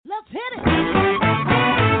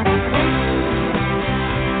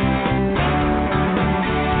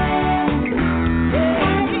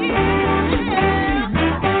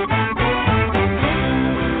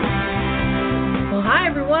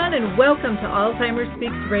Alzheimer's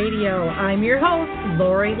Speaks Radio. I'm your host,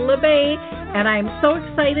 Lori LeBay, and I'm so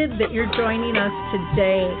excited that you're joining us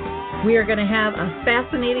today. We are going to have a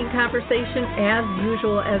fascinating conversation as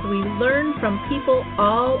usual as we learn from people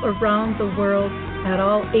all around the world at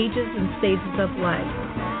all ages and stages of life.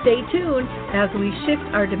 Stay tuned as we shift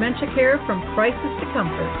our dementia care from crisis to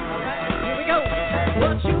comfort. All right, here we go.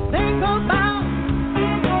 What you think about,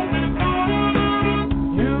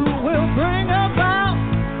 you will bring about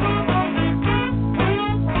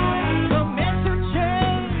dementia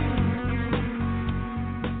change.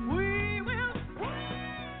 We will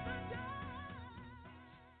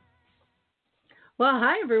Well,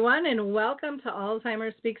 hi, everyone, and welcome to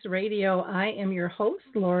Alzheimer's Speaks Radio. I am your host,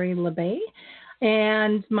 Lori LeBay.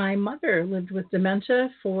 And my mother lived with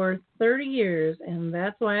dementia for 30 years, and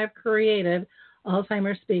that's why I've created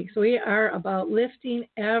Alzheimer's Speaks. We are about lifting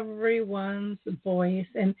everyone's voice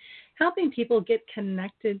and helping people get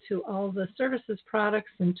connected to all the services,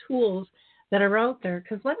 products, and tools that are out there.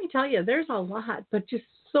 Because let me tell you, there's a lot, but just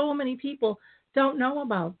so many people don't know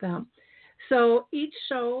about them. So each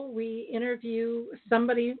show, we interview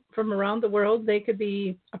somebody from around the world. They could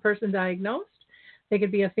be a person diagnosed. They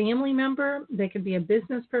could be a family member, they could be a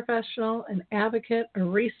business professional, an advocate, a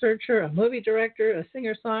researcher, a movie director, a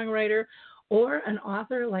singer-songwriter, or an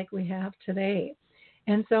author like we have today.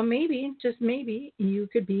 And so maybe, just maybe, you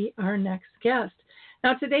could be our next guest.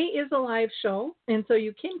 Now, today is a live show, and so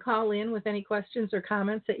you can call in with any questions or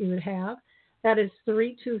comments that you would have. That is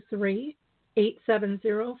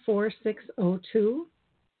 323-870-4602,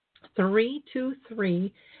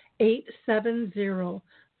 323-870-4602,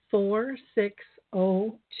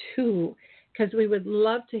 because we would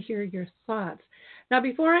love to hear your thoughts. Now,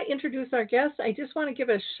 before I introduce our guest, I just want to give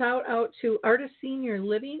a shout out to Artist Senior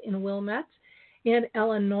Living in Wilmette in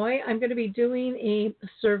Illinois. I'm going to be doing a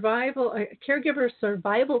caregiver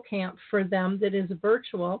survival camp for them that is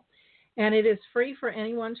virtual, and it is free for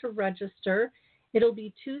anyone to register. It'll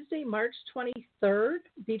be Tuesday, March 23rd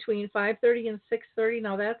between 5:30 and 6:30.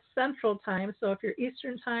 Now, that's Central Time, so if you're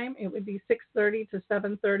Eastern Time, it would be 6:30 to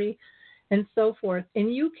 7:30. And so forth.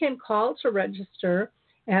 And you can call to register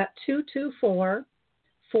at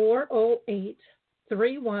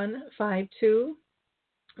 224-408-3152.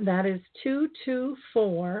 That is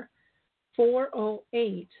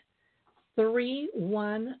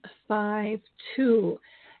 224-408-3152.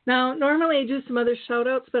 Now, normally I do some other shout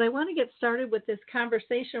outs, but I want to get started with this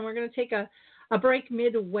conversation. We're going to take a break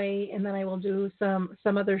midway, and then I will do some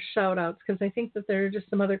other shout outs because I think that there are just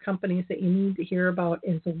some other companies that you need to hear about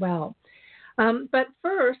as well. But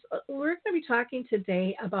first, we're going to be talking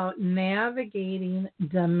today about navigating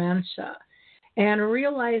dementia and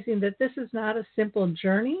realizing that this is not a simple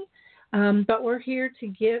journey, but we're here to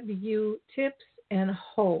give you tips and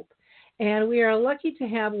hope. And we are lucky to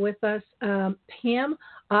have with us Pam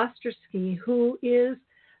Ostrowski, who is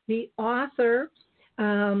the author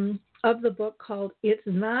of the book called It's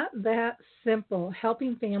Not That Simple,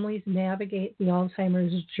 Helping Families Navigate the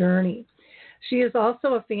Alzheimer's Journey. She is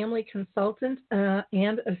also a family consultant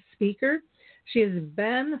and a speaker. She has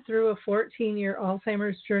been through a 14-year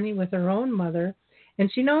Alzheimer's journey with her own mother,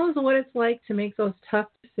 and she knows what it's like to make those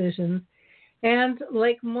tough decisions. And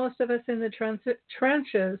like most of us in the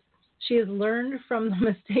trenches, she has learned from the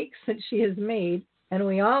mistakes that she has made, and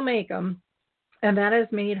we all make them, and that has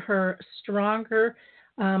made her stronger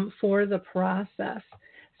for the process.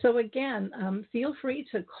 So again, feel free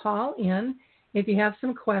to call in if you have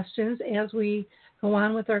some questions as we go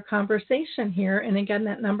on with our conversation here. And again,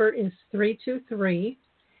 that number is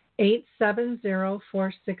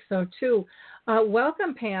 323-870-4602.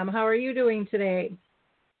 Welcome, Pam. How are you doing today?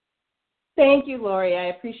 Thank you, Lori. I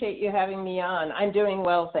appreciate you having me on. I'm doing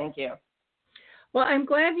well, thank you. Well, I'm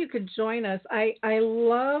glad you could join us. I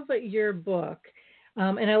love your book,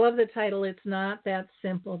 and I love the title, It's Not That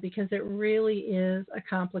Simple, because it really is a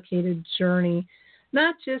complicated journey.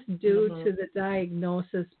 Not just due to the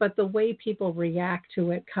diagnosis, but the way people react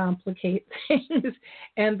to it complicate things,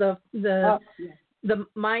 and the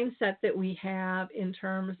mindset that we have in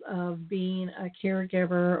terms of being a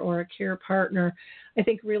caregiver or a care partner, I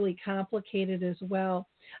think really complicated as well.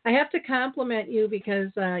 I have to compliment you because,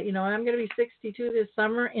 I'm going to be 62 this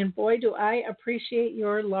summer, and boy, do I appreciate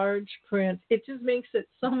your large print. It just makes it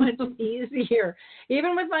so much easier.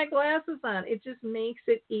 Even with my glasses on, it just makes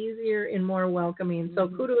it easier and more welcoming. So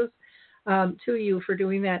kudos to you for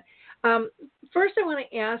doing that. First, I want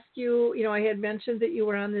to ask you, I had mentioned that you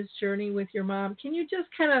were on this journey with your mom. Can you just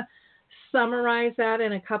kind of summarize that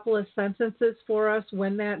in a couple of sentences for us,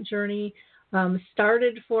 when that journey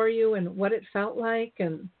started for you and what it felt like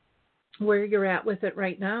and where you're at with it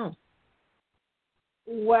right now?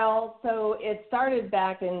 Well, so it started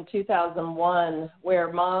back in 2001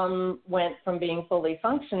 where mom went from being fully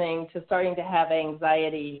functioning to starting to have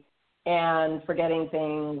anxiety and forgetting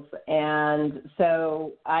things. And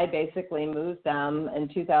so I basically moved them in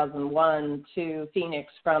 2001 to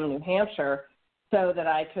Phoenix from New Hampshire so that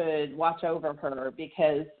I could watch over her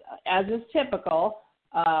because, as is typical,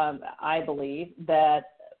 I believe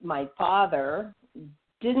that my father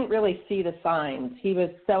didn't really see the signs. He was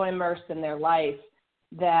so immersed in their life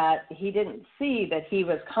that he didn't see that he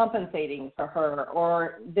was compensating for her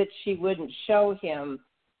or that she wouldn't show him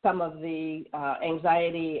some of the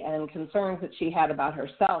anxiety and concerns that she had about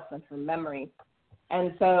herself and her memory.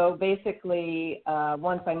 And so basically,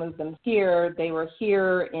 once I moved them here, they were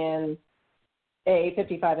here in a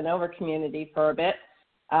 55 and over community for a bit.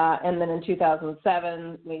 And then in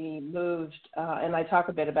 2007, we moved, and I talk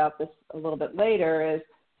a bit about this a little bit later, is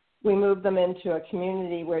we moved them into a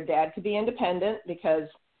community where Dad could be independent because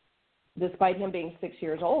despite him being 6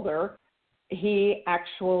 years older, he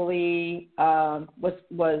actually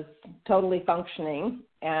was totally functioning,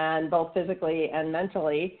 and both physically and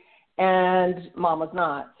mentally, and Mom was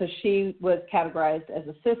not. So she was categorized as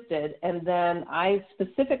assisted, and then I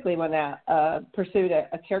specifically went out, pursued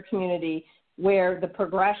a care community where the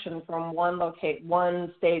progression from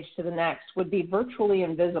one stage to the next would be virtually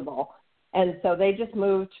invisible. And so they just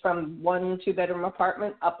moved from one 2-bedroom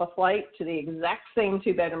apartment up a flight to the exact same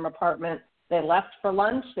 2-bedroom apartment. They left for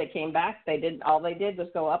lunch. They came back. All they did was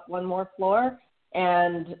go up one more floor,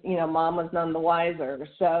 and Mom was none the wiser.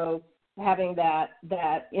 So having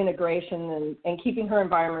that integration and keeping her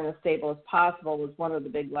environment as stable as possible was one of the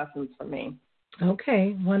big lessons for me.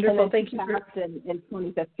 Okay, wonderful. Thank you in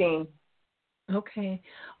 2015. Okay.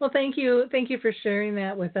 Well, thank you. Thank you for sharing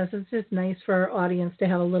that with us. It's just nice for our audience to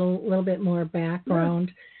have a little bit more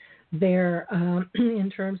background there in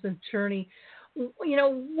terms of journey.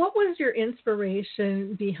 What was your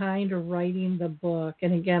inspiration behind writing the book?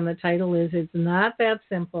 And again, the title is It's Not That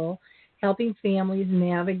Simple, Helping Families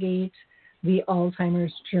Navigate the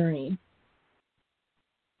Alzheimer's Journey.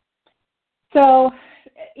 So,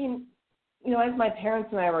 as my parents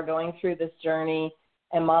and I were going through this journey,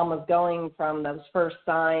 and Mom was going from those first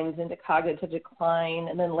signs into cognitive decline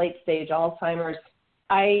and then late-stage Alzheimer's,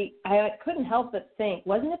 I couldn't help but think,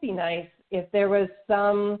 wouldn't it be nice if there was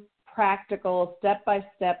some practical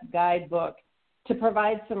step-by-step guidebook to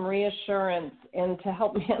provide some reassurance and to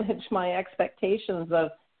help manage my expectations of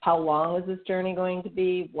how long was this journey going to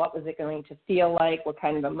be, what was it going to feel like, what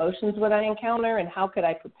kind of emotions would I encounter, and how could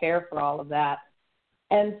I prepare for all of that.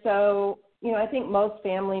 And so, I think most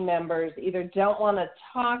family members either don't want to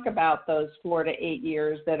talk about those 4 to 8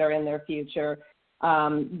 years that are in their future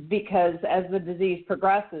because as the disease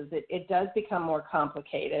progresses, it does become more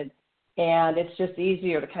complicated, and it's just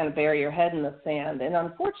easier to kind of bury your head in the sand. And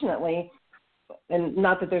unfortunately, and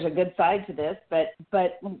not that there's a good side to this,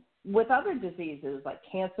 but with other diseases like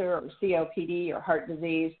cancer or COPD or heart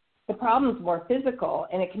disease, the problem is more physical,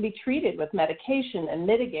 and it can be treated with medication and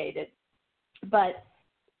mitigated. But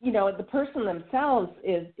the person themselves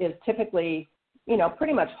is typically,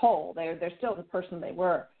 pretty much whole. They're still the person they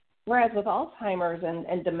were. Whereas with Alzheimer's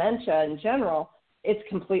and dementia in general, it's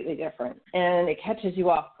completely different. And it catches you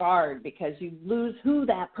off guard because you lose who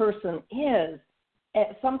that person is.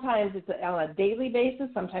 And sometimes it's on a daily basis.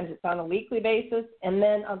 Sometimes it's on a weekly basis. And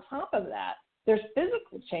then on top of that, there's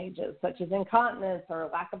physical changes such as incontinence or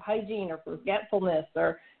lack of hygiene or forgetfulness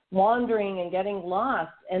or wandering and getting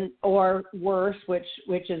lost, or worse, which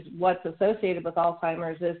is what's associated with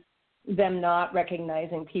Alzheimer's, is them not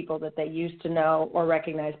recognizing people that they used to know or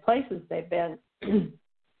recognize places they've been.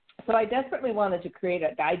 So I desperately wanted to create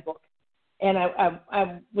a guidebook, and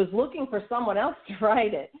I was looking for someone else to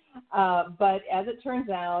write it. But as it turns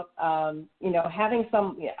out, I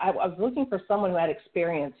was looking for someone who had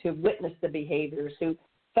experience, who witnessed the behaviors, who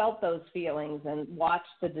felt those feelings and watched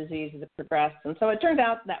the disease as it progressed. And so it turned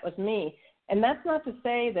out that was me. And that's not to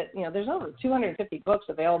say that, there's over 250 books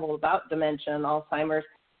available about dementia and Alzheimer's,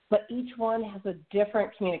 but each one has a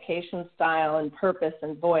different communication style and purpose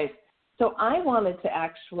and voice. So I wanted to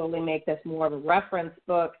actually make this more of a reference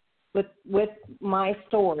book with my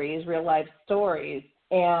stories, real life stories,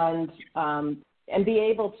 and be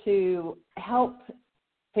able to help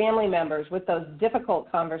family members with those difficult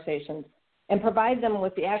conversations and provide them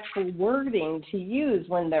with the actual wording to use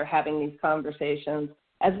when they're having these conversations,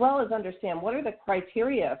 as well as understand what are the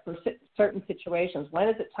criteria for certain situations. When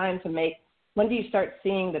is it time to when do you start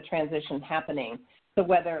seeing the transition happening? So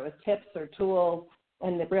whether it was tips or tools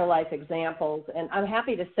and the real life examples. And I'm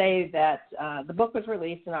happy to say that the book was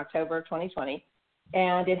released in October of 2020.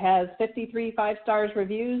 and it has 53 5-stars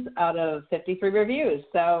reviews out of 53 reviews.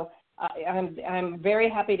 So I'm very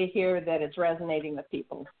happy to hear that it's resonating with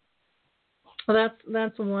people. Well,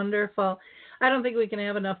 that's wonderful. I don't think we can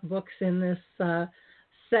have enough books in this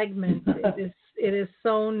segment. It is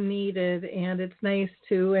so needed, and it's nice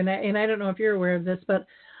too. And I don't know if you're aware of this, but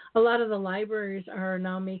a lot of the libraries are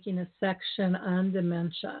now making a section on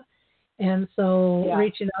dementia. And so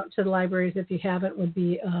reaching out to the libraries, if you haven't, would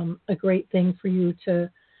be a great thing for you to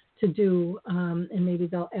do, and maybe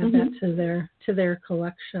they'll add that to their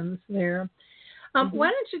collections there.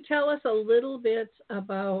 Why don't you tell us a little bit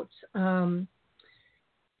about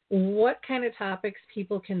what kind of topics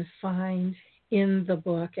people can find in the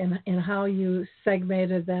book, and how you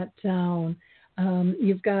segmented that down.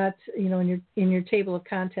 You've got, in your table of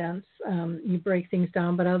contents, you break things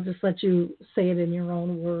down, but I'll just let you say it in your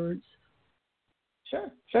own words.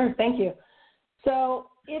 Sure. Thank you. So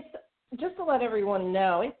it's, just to let everyone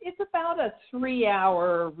know, it's about a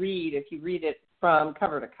 3-hour read if you read it from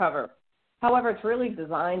cover to cover. However, it's really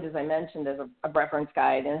designed, as I mentioned, as a reference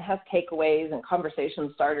guide, and it has takeaways and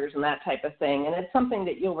conversation starters and that type of thing. And it's something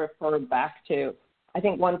that you'll refer back to. I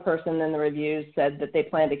think one person in the reviews said that they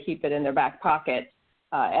plan to keep it in their back pocket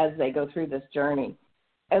as they go through this journey.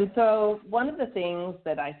 And so one of the things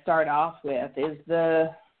that I start off with is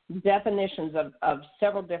the definitions of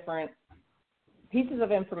several different pieces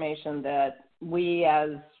of information that we as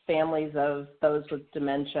families of those with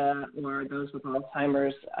dementia or those with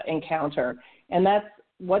Alzheimer's encounter. And that's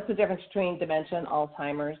what's the difference between dementia and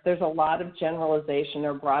Alzheimer's. There's a lot of generalization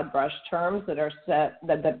or broad brush terms that are set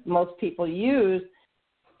that most people use,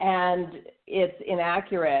 and it's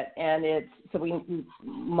inaccurate. And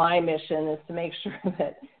my mission is to make sure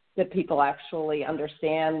that people actually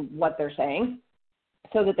understand what they're saying,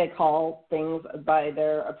 so that they call things by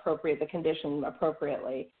the condition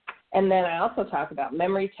appropriately. And then I also talk about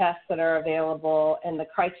memory tests that are available and the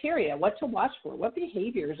criteria, what to watch for, what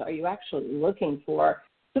behaviors are you actually looking for.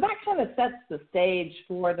 So that kind of sets the stage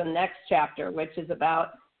for the next chapter, which is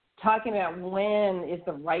about talking about when is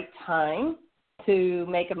the right time to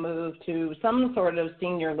make a move to some sort of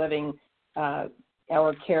senior living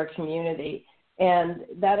or care community. And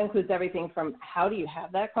that includes everything from how do you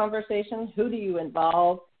have that conversation, who do you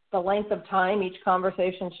involve, the length of time each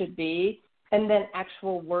conversation should be, and then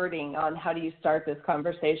actual wording on how do you start this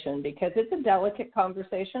conversation, because it's a delicate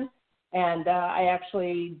conversation. And I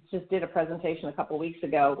actually just did a presentation a couple of weeks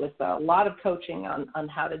ago with a lot of coaching on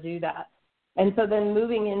how to do that. And so then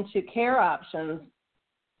moving into care options,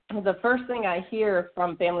 the first thing I hear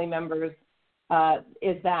from family members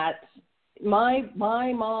is that my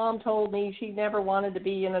mom told me she never wanted to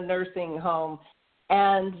be in a nursing home,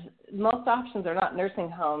 and most options are not nursing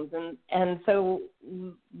homes. And so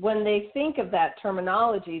when they think of that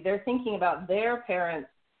terminology, they're thinking about their parents,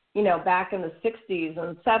 back in the 60s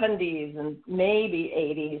and 70s and maybe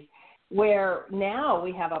 80s, where now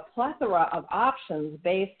we have a plethora of options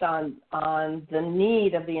based on the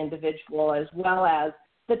need of the individual as well as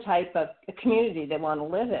the type of community they want to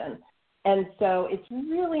live in. And so it's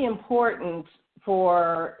really important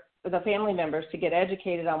for the family members to get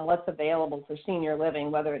educated on what's available for senior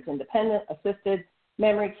living, whether it's independent, assisted,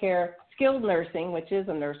 memory care, skilled nursing, which is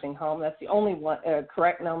a nursing home. That's the only one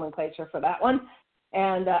correct nomenclature for that one,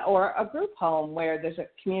 and or a group home where there's a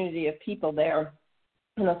community of people there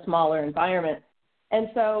in a smaller environment. And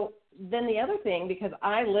so then the other thing, because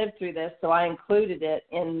I lived through this, so I included it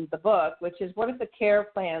in the book, which is what if the care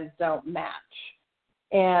plans don't match?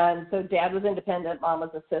 And so Dad was independent, Mom was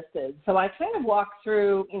assisted. So I kind of walked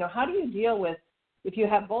through, how do you deal with if you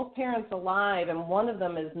have both parents alive and one of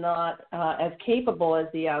them is not as capable as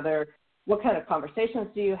the other? What kind of conversations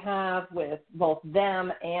do you have with both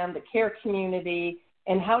them and the care community?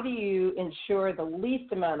 And how do you ensure the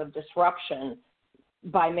least amount of disruption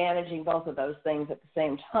by managing both of those things at the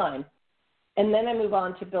same time? And then I move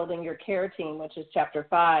on to building your care team, which is chapter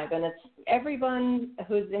 5. And it's everyone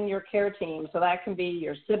who's in your care team. So that can be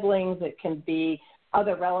your siblings, it can be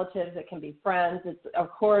other relatives, it can be friends. It's,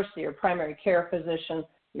 of course, your primary care physician,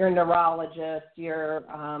 your neurologist, your,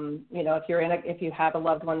 if you have a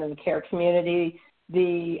loved one in the care community,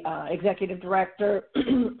 the executive director,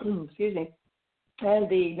 excuse me, and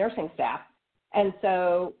the nursing staff. And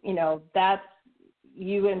so,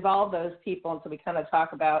 you involve those people. And so we kind of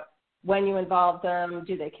talk about when you involve them,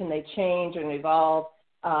 can they change and evolve?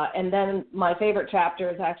 And then my favorite chapter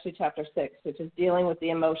is actually chapter 6, which is dealing with the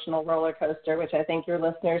emotional roller coaster, which I think your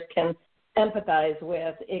listeners can empathize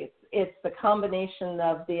with. It's the combination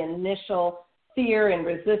of the initial fear and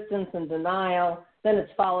resistance and denial. Then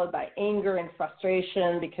it's followed by anger and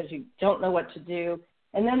frustration because you don't know what to do.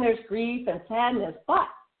 And then there's grief and sadness, but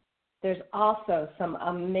there's also some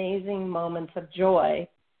amazing moments of joy.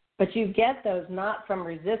 But you get those not from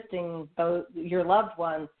resisting your loved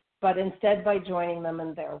one, but instead by joining them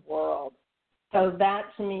in their world. So that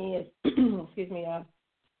to me is,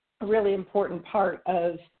 a really important part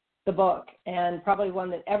of the book, and probably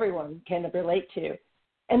one that everyone can relate to.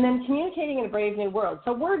 And then communicating in a brave new world.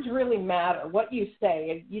 So words really matter, what you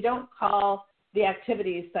say. You don't call the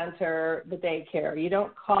activities center the daycare. You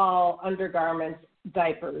don't call undergarments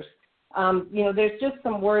diapers. There's just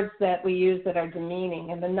some words that we use that are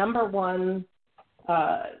demeaning. And the number one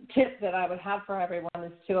tip that I would have for everyone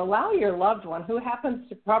is to allow your loved one, who happens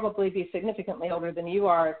to probably be significantly older than you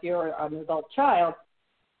are if you're an adult child,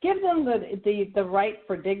 give them the right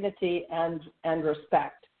for dignity and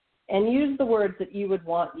respect, and use the words that you would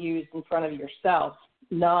want used in front of yourself,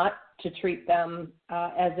 not to treat them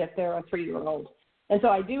as if they're a 3-year-old. And so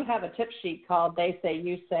I do have a tip sheet called They Say,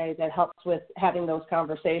 You Say that helps with having those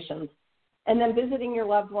conversations. And then visiting your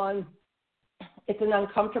loved one, it's an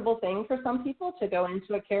uncomfortable thing for some people to go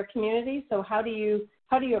into a care community. So how do you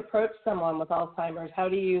approach someone with Alzheimer's? How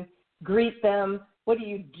do you greet them? What do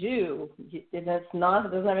you do? It doesn't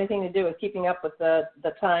have anything to do with keeping up with the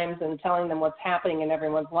times and telling them what's happening in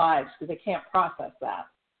everyone's lives, because they can't process that.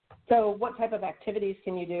 So what type of activities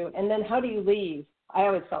can you do? And then how do you leave? I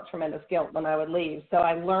always felt tremendous guilt when I would leave. So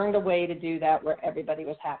I learned a way to do that where everybody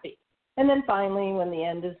was happy. And then finally, when the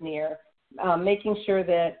end is near, making sure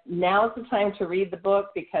that now's the time to read the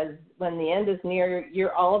book, because when the end is near,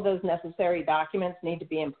 all of those necessary documents need to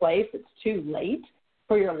be in place. It's too late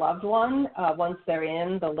for your loved one once they're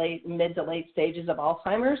in the mid to late stages of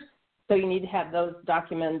Alzheimer's. So you need to have those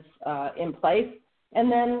documents in place. And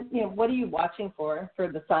then, what are you watching for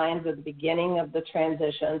the signs of the beginning of the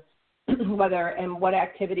transition? What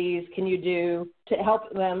activities can you do to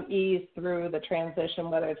help them ease through the transition,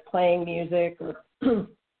 whether it's playing music or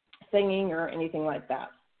singing or anything like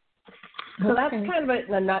that. So that's kind of it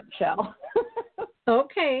in a nutshell.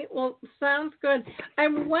 Okay, well, sounds good.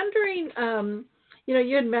 I'm wondering,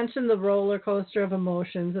 you had mentioned the roller coaster of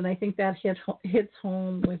emotions, and I think that hits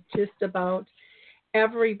home with just about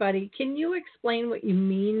everybody. Can you explain what you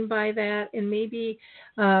mean by that, and maybe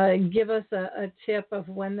give us a tip of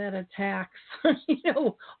when that attacks?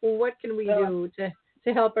 What can we do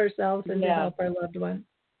to help ourselves and to help our loved one?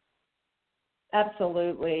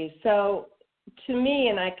 Absolutely. So to me,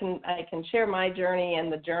 and I can share my journey and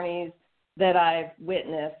the journeys that I've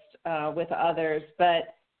witnessed with others,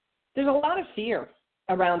 but there's a lot of fear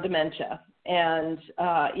around dementia and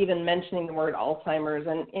even mentioning the word Alzheimer's.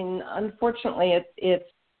 And unfortunately,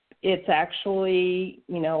 it's actually,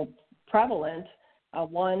 prevalent.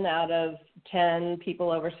 1 out of 10 people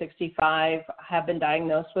over 65 have been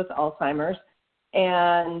diagnosed with Alzheimer's.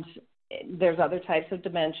 And there's other types of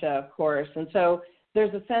dementia, of course. And so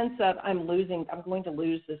there's a sense of I'm going to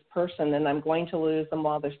lose this person, and I'm going to lose them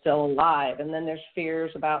while they're still alive. And then there's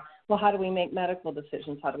fears about, well, how do we make medical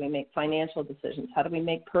decisions? How do we make financial decisions? How do we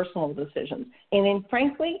make personal decisions? And then,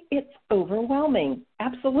 frankly, it's overwhelming,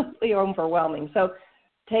 absolutely overwhelming. So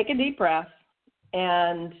take a deep breath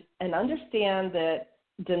and understand that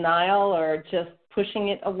denial or just pushing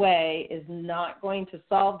it away is not going to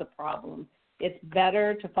solve the problem. It's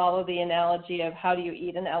better to follow the analogy of how do you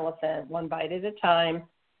eat an elephant, one bite at a time,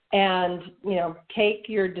 and, take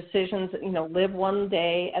your decisions, live one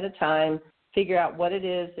day at a time, figure out what it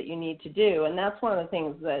is that you need to do. And that's one of the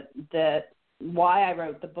things that why I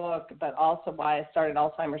wrote the book, but also why I started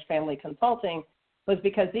Alzheimer's Family Consulting, was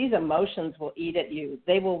because these emotions will eat at you.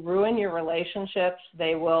 They will ruin your relationships.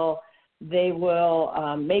 They will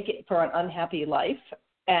make it for an unhappy life.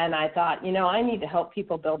 And I thought, I need to help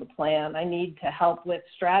people build a plan. I need to help with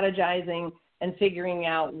strategizing and figuring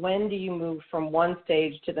out when do you move from one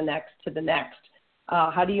stage to the next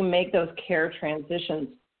How do you make those care transitions?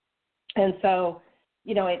 And so,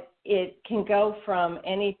 it can go from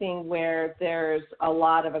anything where there's a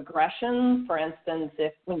lot of aggression. For instance,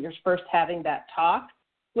 when you're first having that talk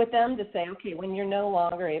with them to say, okay, when you're no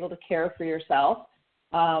longer able to care for yourself,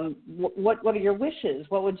 what are your wishes?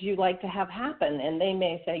 What would you like to have happen? And they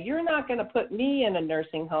may say, you're not going to put me in a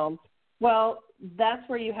nursing home. Well, that's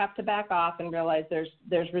where you have to back off and realize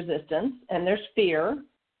there's resistance and there's fear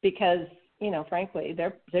because, frankly,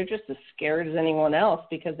 they're just as scared as anyone else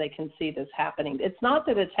because they can see this happening. It's not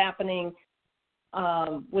that it's happening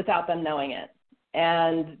without them knowing it.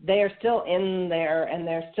 And they are still in there and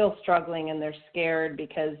they're still struggling and they're scared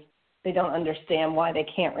because they don't understand why they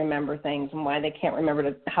can't remember things and why they can't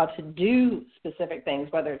remember how to do specific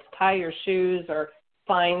things, whether it's tie your shoes or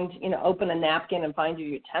open a napkin and find your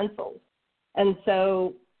utensils. And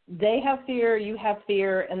so they have fear, you have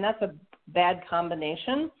fear, and that's a bad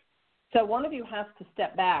combination. So one of you has to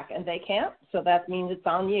step back, and they can't, so that means it's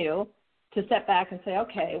on you to step back and say,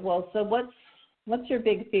 okay, well, so what's your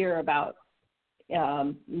big fear about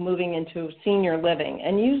moving into senior living?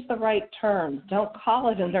 And use the right terms. Don't call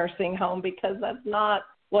it a nursing home, because that's not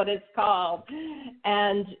what it's called.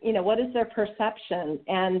 And, what is their perception?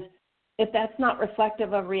 And if that's not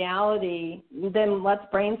reflective of reality, then let's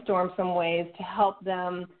brainstorm some ways to help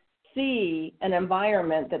them see an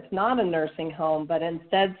environment that's not a nursing home, but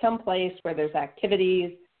instead someplace where there's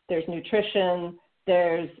activities, there's nutrition,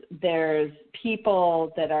 there's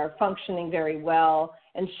people that are functioning very well,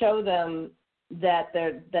 and show them that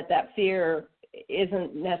that fear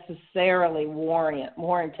isn't necessarily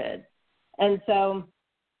warranted. And so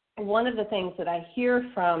one of the things that I hear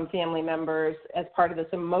from family members as part of this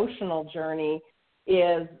emotional journey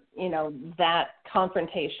is, that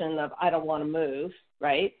confrontation of, I don't want to move,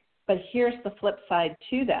 right? But here's the flip side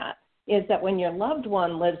to that, is that when your loved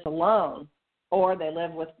one lives alone or they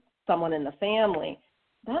live with someone in the family,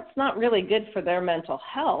 that's not really good for their mental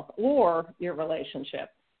health or your relationship.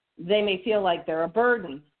 They may feel like they're a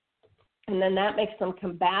burden. And then that makes them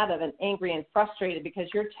combative and angry and frustrated, because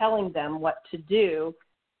you're telling them what to do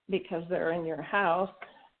because they're in your house,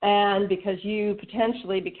 and because you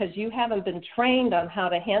haven't been trained on how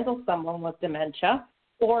to handle someone with dementia,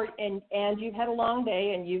 and you've had a long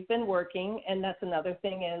day and you've been working. And that's another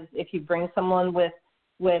thing, is if you bring someone with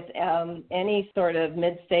any sort of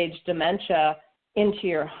mid-stage dementia into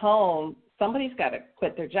your home, somebody's got to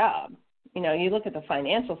quit their job. You look at the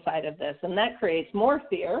financial side of this, and that creates more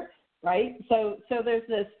fear, right? So there's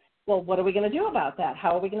this, well, what are we going to do about that?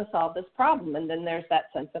 How are we going to solve this problem? And then there's that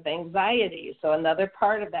sense of anxiety. So another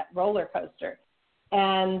part of that roller coaster.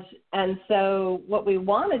 And so what we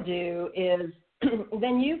want to do is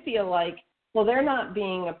then you feel like, well, they're not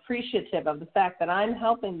being appreciative of the fact that I'm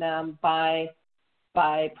helping them by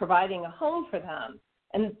providing a home for them.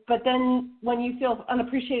 But then when you feel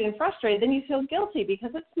unappreciated and frustrated, then you feel guilty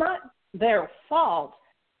because it's not their fault.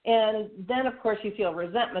 And then, of course, you feel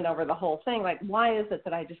resentment over the whole thing. Like, why is it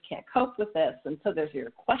that I just can't cope with this? And so there's your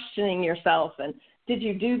questioning yourself, and did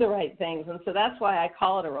you do the right things? And so that's why I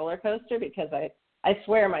call it a roller coaster, because I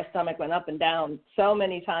swear my stomach went up and down so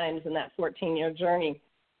many times in that 14-year journey.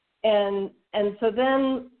 And so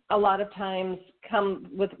then a lot of times come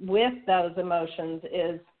with those emotions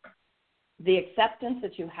is the acceptance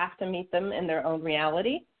that you have to meet them in their own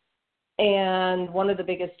reality. And one of the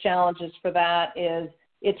biggest challenges for that is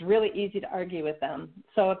it's really easy to argue with them.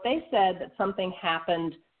 So if they said that something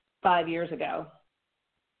happened 5 years ago,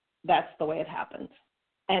 that's the way it happened.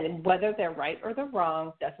 And whether they're right or they're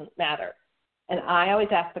wrong doesn't matter. And I always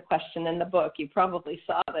ask the question in the book, you probably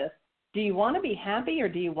saw this, do you want to be happy or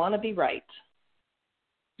do you want to be right?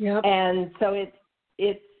 Yep. And so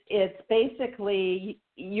it's basically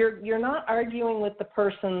you're not arguing with the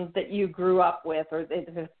person that you grew up with, or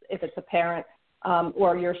if it's a parent,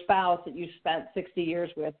 or your spouse that you spent 60 years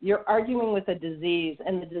with. You're arguing with a disease,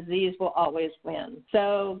 and the disease will always win.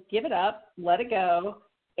 So give it up, let it go,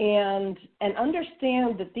 and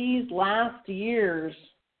understand that these last years,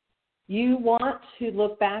 you want to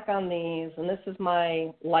look back on these, and this is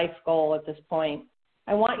my life goal at this point.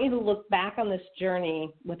 I want you to look back on this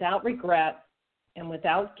journey without regret and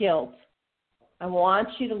without guilt. I want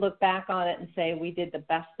you to look back on it and say, we did the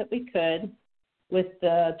best that we could with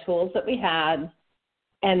the tools that we had,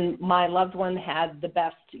 and my loved one had the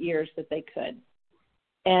best years that they could.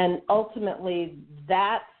 And ultimately,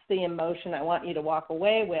 that's the emotion I want you to walk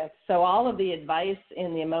away with. So all of the advice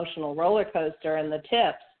in the emotional roller coaster and the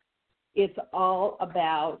tips, it's all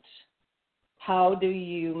about how do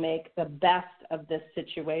you make the best of this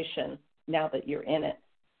situation now that you're in it.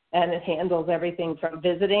 And it handles everything from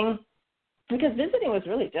visiting, because visiting was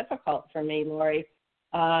really difficult for me, Lori.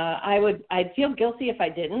 I'd feel guilty if I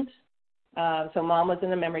didn't. So Mom was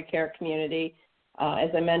in a memory care community. As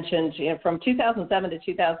I mentioned, from 2007 to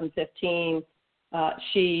 2015,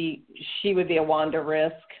 she would be a wander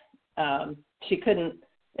risk. She couldn't,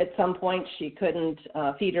 at some point, she couldn't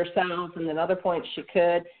feed herself, and then other points she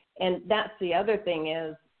could. And that's the other thing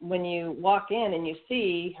is when you walk in and you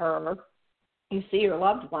see her, you see your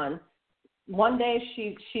loved one. One day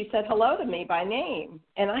she said hello to me by name,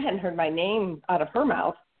 and I hadn't heard my name out of her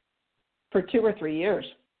mouth for 2 or 3 years.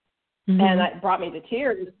 Mm-hmm. And it brought me to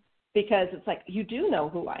tears because it's like, you do know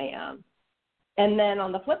who I am. And then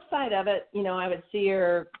on the flip side of it, I would see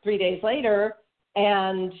her 3 days later,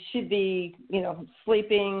 and she'd be,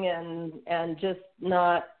 sleeping and just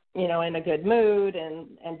not, in a good mood and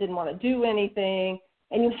didn't want to do anything.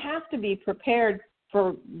 And you have to be prepared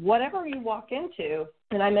for whatever you walk into,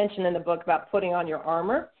 and I mentioned in the book about putting on your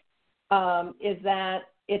armor, is that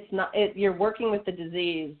you're working with the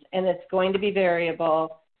disease, and it's going to be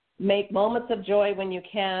variable. Make moments of joy when you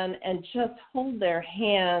can, and just hold their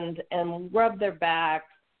hand and rub their back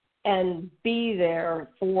and be there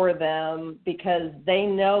for them, because they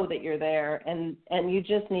know that you're there, and you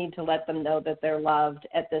just need to let them know that they're loved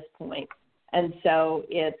at this point. And so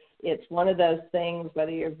it's one of those things,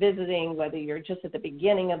 whether you're visiting, whether you're just at the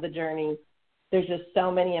beginning of the journey, there's just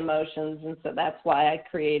so many emotions. And so that's why I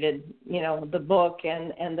created, the book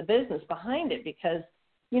and the business behind it, because,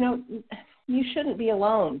 you shouldn't be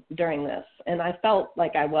alone during this. And I felt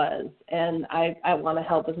like I was, and I want to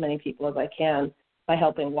help as many people as I can by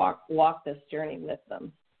helping walk this journey with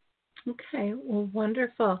them. Okay, well,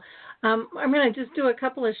 wonderful. I'm going to just do a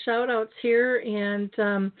couple of shout outs here, and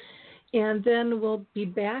then we'll be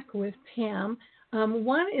back with Pam.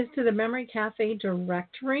 One is to the Memory Cafe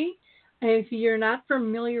directory. If you're not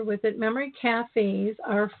familiar with it, memory cafes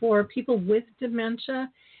are for people with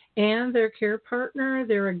dementia and their care partner.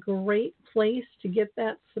 They're a great place to get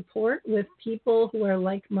that support with people who are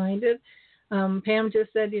like-minded. Pam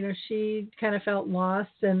just said, she kind of felt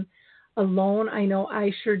lost and alone. I know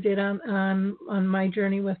I sure did on my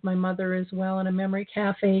journey with my mother as well. And a memory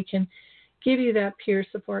cafe can give you that peer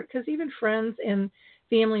support, because even friends and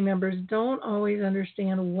family members don't always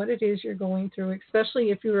understand what it is you're going through,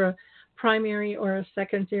 especially if you're a primary or a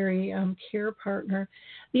secondary care partner.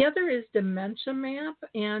 The other is Dementia Map,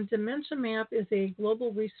 and Dementia Map is a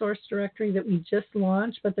global resource directory that we just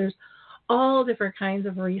launched, but there's all different kinds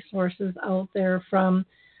of resources out there, from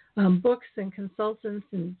books and consultants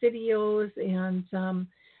and videos, and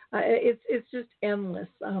it's just endless,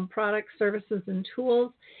 products, services, and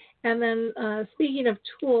tools. And then speaking of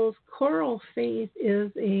tools, Coral Faith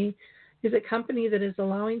is a company that is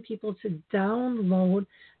allowing people to download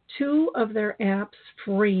 2 of their apps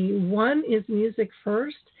free. One is Music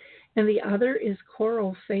First, and the other is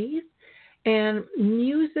Coral Faith. And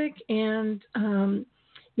music and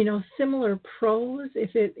similar prose,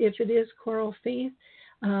 if it is Coral Faith,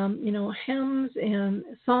 hymns and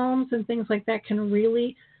psalms and things like that can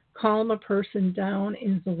really calm a person down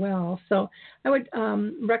as well. So I would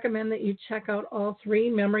recommend that you check out all 3: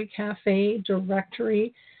 Memory Cafe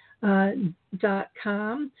Directory .com,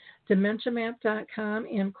 DementiaMap.com,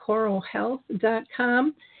 and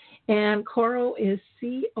CoralHealth.com. And Coral is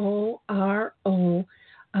CORO,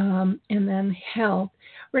 and then health.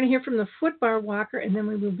 We're going to hear from the Footbar Walker, and then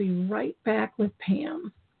we will be right back with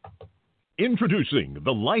Pam. Introducing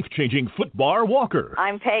the life-changing Footbar Walker.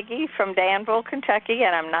 I'm Peggy from Danville, Kentucky,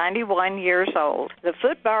 and I'm 91 years old. The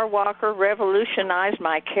Footbar Walker revolutionized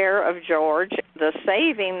my care of George. The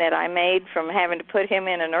saving that I made from having to put him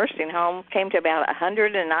in a nursing home came to about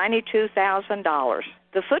 $192,000.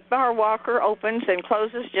 The Footbar Walker opens and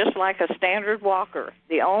closes just like a standard walker.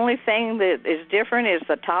 The only thing that is different is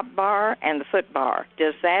the top bar and the foot bar.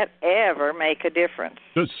 Does that ever make a difference?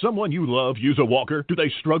 Does someone you love use a walker? Do they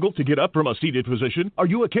struggle to get up from a seated position? Are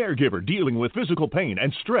you a caregiver dealing with physical pain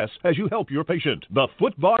and stress as you help your patient? The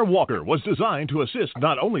Footbar Walker was designed to assist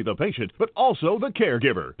not only the patient, but also the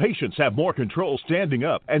caregiver. Patients have more control standing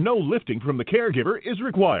up, and no lifting from the caregiver is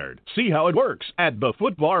required. See how it works at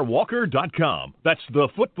thefootbarwalker.com. That's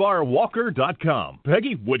thefootbarwalker.com.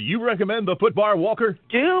 Peggy, would you recommend the Footbar Walker?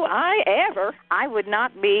 Do I ever? I would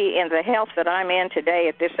not be in the health that I'm in today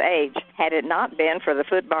at this age had it not been for the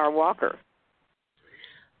Footbar Walker.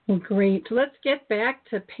 Well, great. Let's get back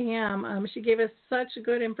to Pam. She gave us such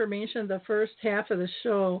good information the first half of the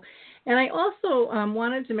show. And I also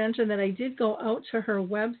wanted to mention that I did go out to her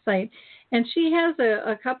website, and she has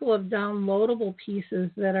a couple of downloadable pieces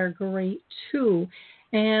that are great too.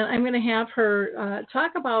 And I'm going to have her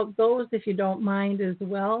talk about those, if you don't mind, as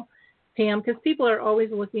well, Pam, because people are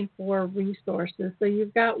always looking for resources. So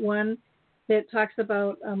you've got one that talks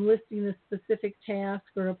about listing the specific task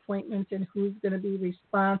or appointment and who's going to be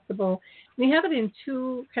responsible. We have it in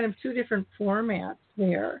two different formats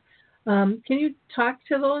there. Can you talk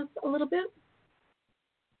to those a little bit?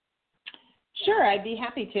 Sure, I'd be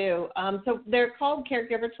happy to. So they're called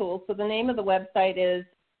Caregiver Tools. So the name of the website is,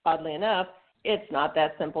 oddly enough, it's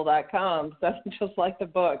nothatsimple.com, so just like the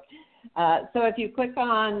book. So if you click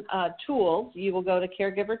on Tools, you will go to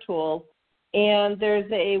Caregiver Tools, and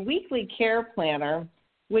there's a weekly care planner,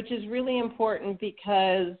 which is really important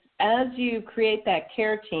because as you create that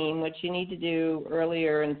care team, which you need to do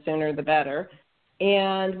earlier and sooner the better,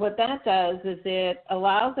 and what that does is it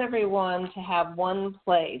allows everyone to have one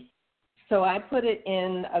place. So I put it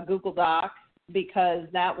in a Google Doc because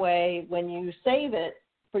that way when you save it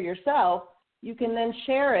for yourself, you can then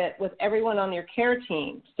share it with everyone on your care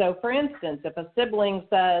team. So, for instance, if a sibling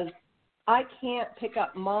says, I can't pick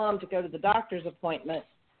up mom to go to the doctor's appointment,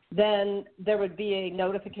 then there would be a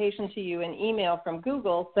notification to you, an email from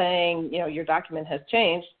Google saying, your document has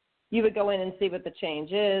changed. You would go in and see what the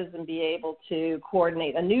change is and be able to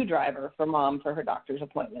coordinate a new driver for mom for her doctor's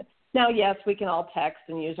appointment. Now, yes, we can all text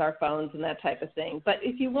and use our phones and that type of thing. But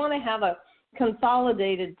if you want to have a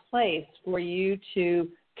consolidated place for you to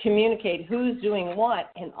communicate who's doing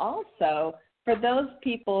what, and also for those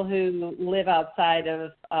people who live outside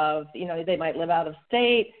of they might live out of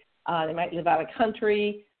state, they might live out of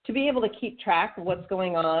country, to be able to keep track of what's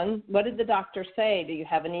going on. What did the doctor say? Do you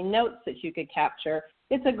have any notes that you could capture?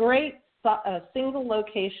 It's a great single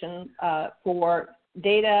location for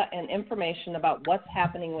data and information about what's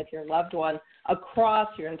happening with your loved one across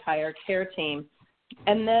your entire care team.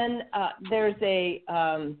 And then there's a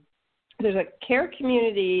care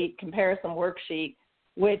community comparison worksheet,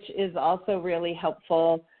 which is also really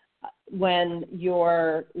helpful when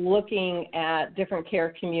you're looking at different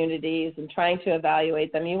care communities and trying to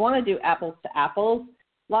evaluate them. You want to do apples to apples.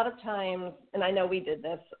 A lot of times, and I know we did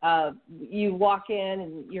this, you walk in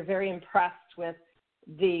and you're very impressed with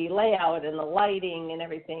the layout and the lighting and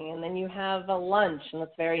everything, and then you have a lunch and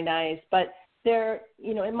it's very nice, but there,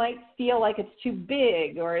 it might feel like it's too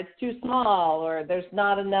big or it's too small or there's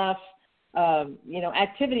not enough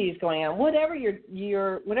activities going on. Whatever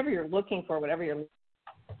you're looking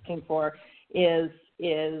for is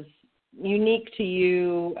unique to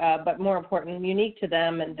you, but more important, unique to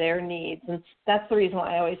them and their needs. And that's the reason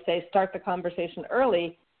why I always say start the conversation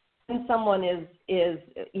early. When someone is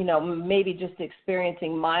maybe just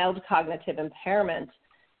experiencing mild cognitive impairment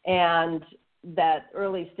and that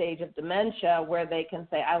early stage of dementia where they can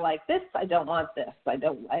say, I like this, I don't want this, I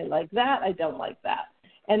like that, I don't like that.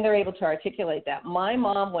 And they're able to articulate that. My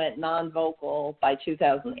mom went non-vocal by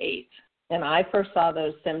 2008, and I first saw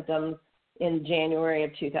those symptoms in January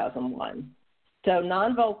of 2001. So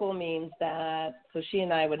non-vocal means that, so she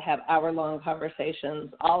and I would have hour-long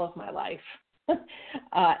conversations all of my life.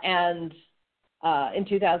 And in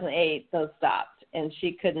 2008, those stopped, and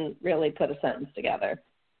she couldn't really put a sentence together.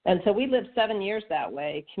 And so we lived 7 years that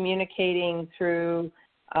way, communicating through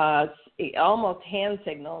almost hand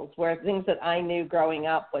signals, where things that I knew growing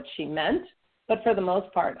up what she meant, but for the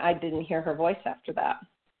most part, I didn't hear her voice after that.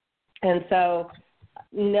 And so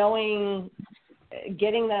getting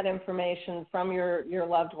that information from your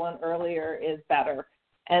loved one earlier is better.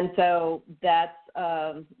 And so that's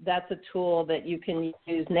a tool that you can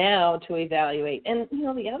use now to evaluate. And,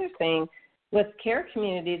 the other thing with care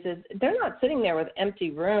communities is they're not sitting there with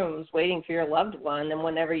empty rooms waiting for your loved one, and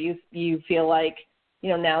whenever you feel like,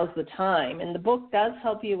 now's the time. And the book does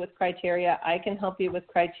help you with criteria. I can help you with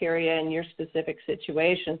criteria in your specific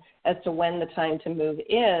situation as to when the time to move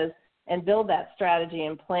is, and build that strategy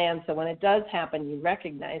and plan so when it does happen, you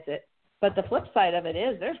recognize it. But the flip side of it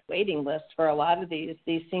is there's waiting lists for a lot of these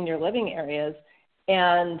senior living areas,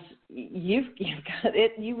 and you've got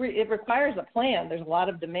it. It requires a plan. There's a lot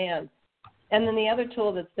of demand. And then the other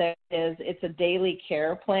tool that's there is it's a daily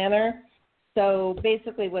care planner. So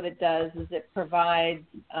basically what it does is it provides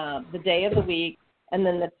the day of the week and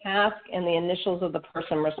then the task and the initials of the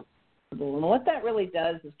person responsible. And what that really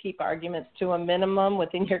does is keep arguments to a minimum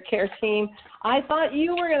within your care team. I thought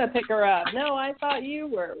you were going to pick her up. No, I thought you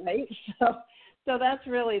were, right? So that's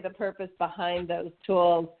really the purpose behind those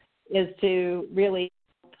tools, is to really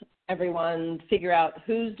help everyone figure out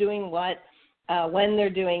who's doing what, when they're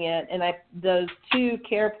doing it. And those two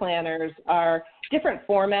care planners are different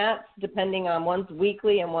formats depending on one's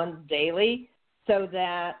weekly and one's daily, so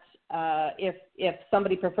that if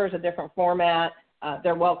somebody prefers a different format,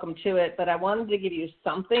 they're welcome to it. But I wanted to give you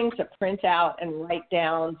something to print out and write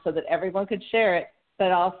down so that everyone could share it,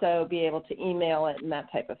 but also be able to email it and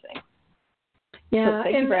that type of thing. Yeah, so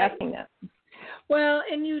thank you for asking that. Well,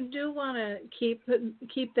 and you do want to keep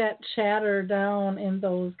that chatter down in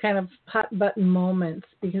those kind of hot button moments,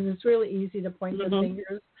 because it's really easy to point the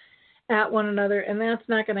fingers at one another, and that's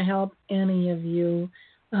not going to help any of you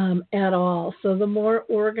at all. So the more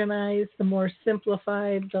organized, the more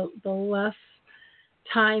simplified, the less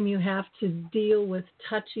time you have to deal with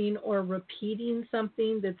touching or repeating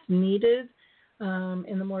something that's needed,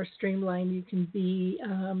 and the more streamlined you can be,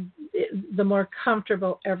 the more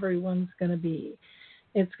comfortable everyone's going to be.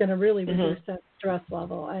 It's going to really reduce that stress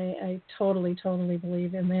level. I totally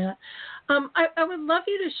believe in that. I would love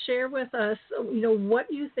you to share with us,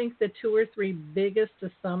 what you think the 2 or 3 biggest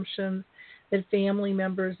assumptions that family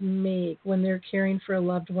members make when they're caring for a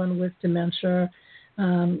loved one with dementia,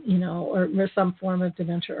 or some form of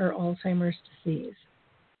dementia or Alzheimer's disease.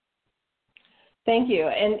 Thank you.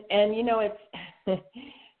 And you know, it's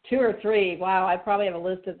 2 or 3. Wow, I probably have a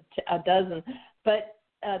list of a dozen. But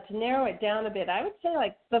to narrow it down a bit, I would say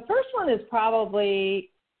like the first one is probably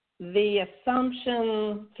the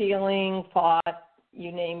assumption, feeling, thought,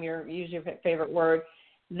 use your favorite word,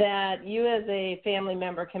 that you as a family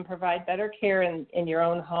member can provide better care in your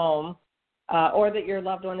own home, or that your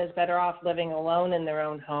loved one is better off living alone in their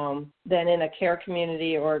own home than in a care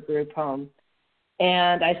community or a group home.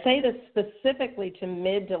 And I say this specifically to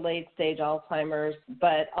mid to late stage Alzheimer's,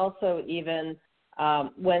 but also even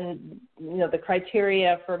when, you know, the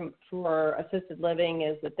criteria for assisted living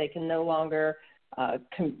is that they can no longer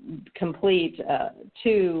complete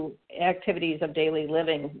 2 activities of daily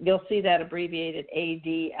living. You'll see that abbreviated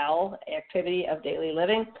ADL, activity of daily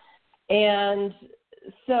living. And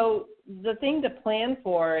so the thing to plan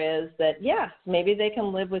for is that, yes, maybe they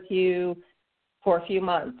can live with you for a few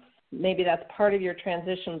months. Maybe that's part of your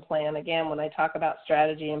transition plan. Again, when I talk about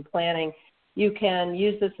strategy and planning, you can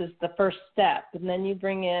use this as the first step, and then you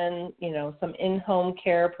bring in, you know, some in-home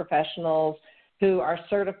care professionals who are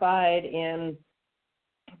certified in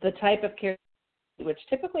the type of care, which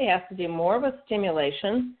typically has to do more with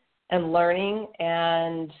stimulation and learning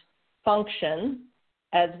and function,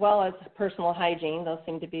 as well as personal hygiene. Those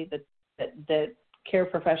seem to be the care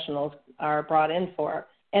professionals are brought in for.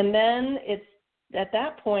 And then at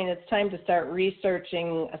that point, it's time to start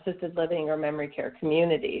researching assisted living or memory care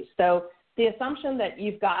communities. So the assumption that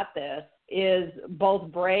you've got this is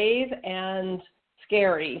both brave and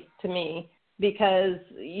scary to me, because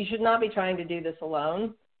you should not be trying to do this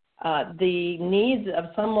alone. The needs of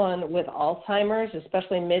someone with Alzheimer's,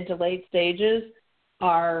 especially mid to late stages,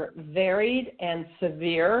 are varied and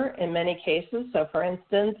severe in many cases. So, for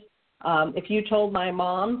instance, if you told my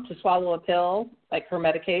mom to swallow a pill, like her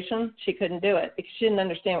medication, she couldn't do it because she didn't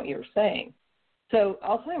understand what you were saying. So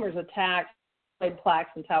Alzheimer's attacks plaques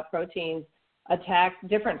and tau proteins, attack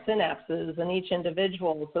different synapses in each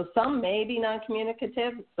individual. So some may be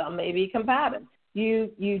non-communicative, some may be combative.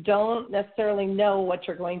 You don't necessarily know what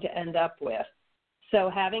you're going to end up with. So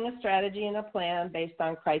having a strategy and a plan based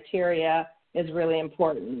on criteria is really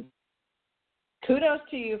important. Kudos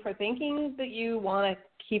to you for thinking that you want to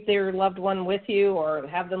keep their loved one with you or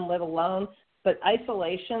have them live alone, but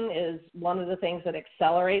isolation is one of the things that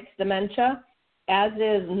accelerates dementia, as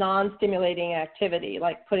is non-stimulating activity,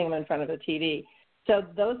 like putting them in front of a TV. So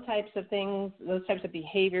those types of things, those types of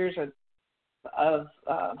behaviors of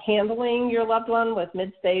handling your loved one with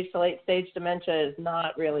mid-stage to late-stage dementia is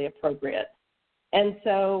not really appropriate. And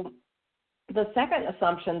so the second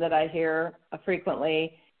assumption that I hear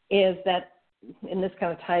frequently is that, and this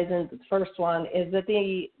kind of ties into the first one, is that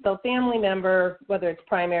the family member, whether it's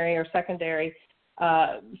primary or secondary,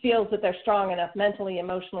 feels that they're strong enough mentally,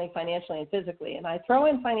 emotionally, financially, and physically. And I throw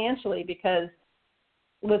in financially because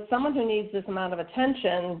with someone who needs this amount of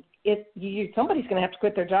attention, somebody's going to have to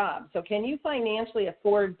quit their job. So can you financially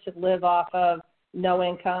afford to live off of no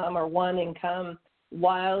income or one income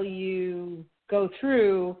while you go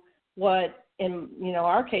through what, in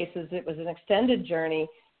our cases, it was an extended journey,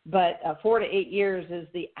 but 4 to 8 years is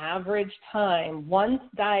the average time once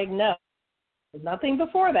diagnosed. Nothing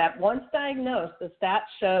before that. Once diagnosed, the stats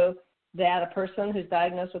show that a person who's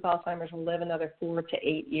diagnosed with Alzheimer's will live another 4 to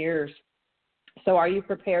 8 years. So are you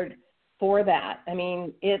prepared for that? I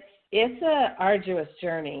mean, it's an arduous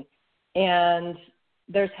journey, and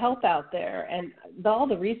there's help out there. And all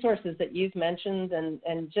the resources that you've mentioned,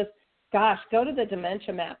 and just, gosh, go to the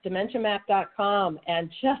Dementia Map, dementiamap.com, and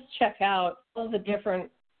just check out all the different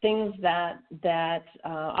things that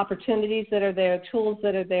opportunities that are there, tools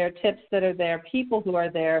that are there, tips that are there, people who are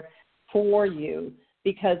there for you.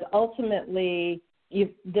 Because ultimately,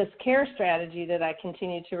 this care strategy that I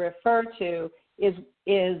continue to refer to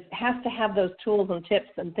has to have those tools and tips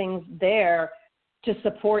and things there to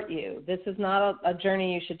support you. This is not a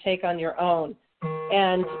journey you should take on your own.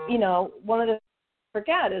 And, one of the things to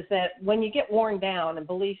forget is that when you get worn down, and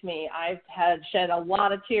believe me, I've shed a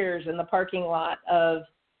lot of tears in the parking lot of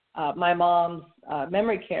my mom's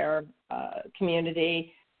memory care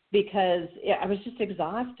community, because I was just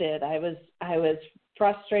exhausted. I was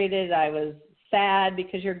frustrated. I was sad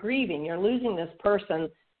because you're grieving. You're losing this person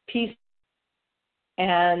piece.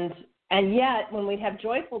 And yet, when we'd have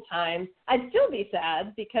joyful times, I'd still be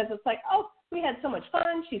sad because it's like, oh, we had so much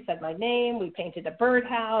fun. She said my name. We painted a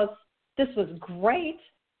birdhouse. This was great.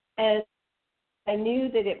 And I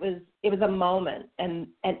knew that it was a moment, and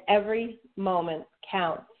every moment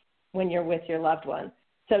counts when you're with your loved one.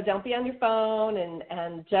 So don't be on your phone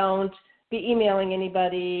and don't be emailing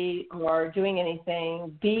anybody or doing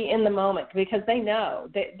anything. Be in the moment, because they know.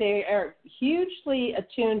 They are hugely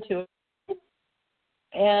attuned to it.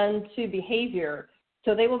 and to behavior.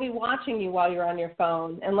 So they will be watching you while you're on your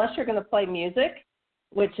phone, unless you're going to play music,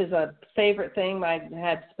 which is a favorite thing. I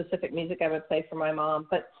had specific music I would play for my mom,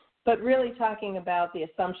 but really talking about the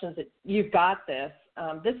assumptions that you've got this.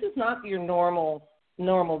 This is not your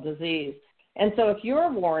normal disease. And so if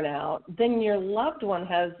you're worn out, then your loved one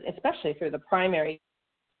has, especially through the primary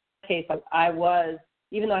case, I was,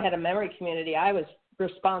 even though I had a memory community, I was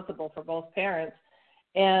responsible for both parents.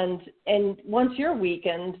 And once you're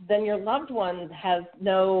weakened, then your loved one has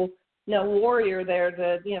no warrior there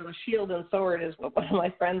to, a shield and sword is what one of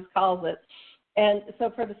my friends calls it. And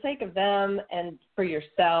so for the sake of them and for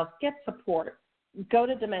yourself, get support. Go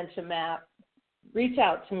to Dementia Map. Reach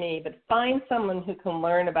out to me, but find someone who can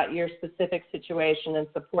learn about your specific situation and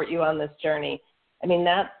support you on this journey. I mean,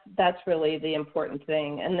 that's really the important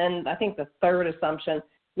thing. And then I think the third assumption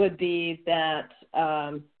would be that,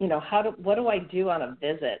 what do I do on a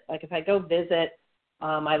visit? Like if I go visit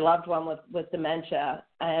my loved one with dementia,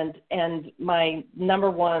 and my number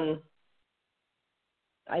one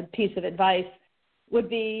piece of advice would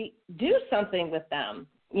be do something with them.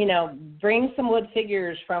 Bring some wood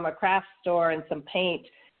figures from a craft store and some paint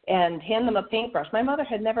and hand them a paintbrush. My mother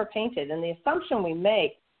had never painted, and the assumption we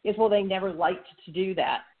make is, well, they never liked to do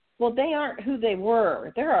that. Well, they aren't who they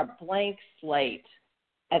were. They're a blank slate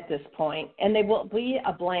at this point, and they will be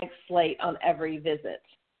a blank slate on every visit.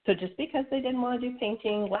 So just because they didn't want to do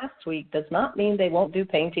painting last week does not mean they won't do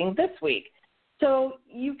painting this week. So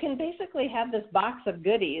you can basically have this box of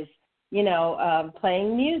goodies,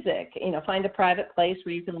 playing music, find a private place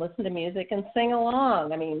where you can listen to music and sing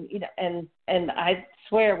along. I mean, and I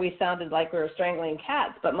swear we sounded like we were strangling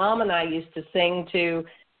cats, but Mom and I used to sing to,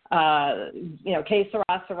 Que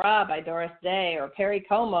Sera Sera by Doris Day or Perry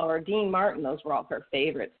Como or Dean Martin. Those were all her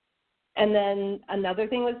favorites. And then another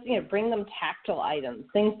thing was, bring them tactile items,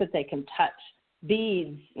 things that they can touch,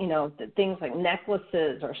 beads, things like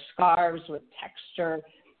necklaces or scarves with texture.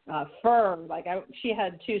 Fur, she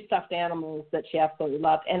had 2 stuffed animals that she absolutely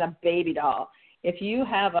loved, and a baby doll. If you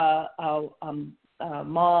have a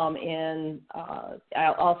mom in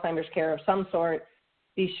Alzheimer's care of some sort,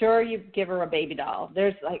 be sure you give her a baby doll.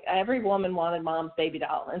 There's every woman wanted Mom's baby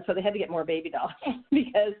doll, and so they had to get more baby dolls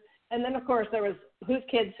and then of course there was whose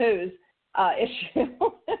kids whose issue.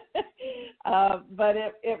 But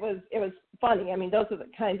it was funny. I mean, those are the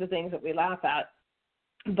kinds of things that we laugh at,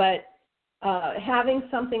 but. Having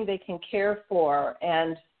something they can care for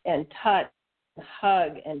and touch,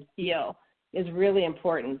 hug, and feel is really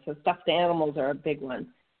important. So stuffed animals are a big one.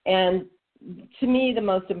 And to me, the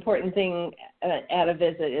most important thing at a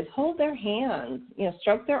visit is hold their hands,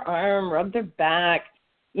 stroke their arm, rub their back.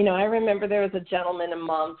 I remember there was a gentleman in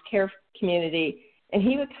Mom's care community, and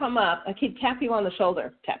he would come up, he'd tap you on the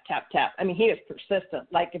shoulder, tap, tap, tap. I mean, he was persistent.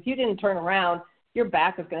 Like if you didn't turn around, your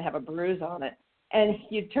back was going to have a bruise on it. And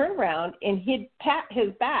you'd turn around and he'd pat his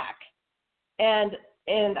back, and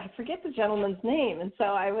I forget the gentleman's name. And so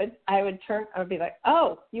I would be like,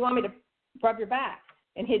 oh, you want me to rub your back?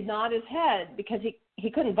 And he'd nod his head because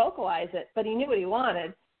he couldn't vocalize it, but he knew what he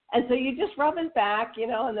wanted. And so you just rub his back,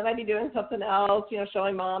 and then I'd be doing something else,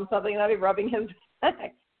 showing Mom something, and I'd be rubbing his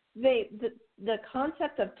back. The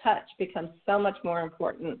concept of touch becomes so much more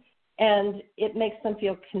important, and it makes them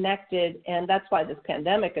feel connected. And that's why this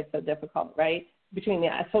pandemic is so difficult, right? Between the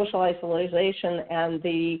social isolation and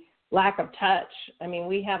the lack of touch. I mean,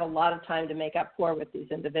 we have a lot of time to make up for with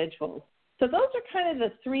these individuals. So those are kind of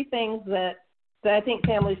the 3 things that I think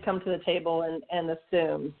families come to the table and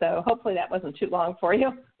assume. So hopefully that wasn't too long for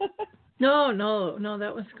you. No,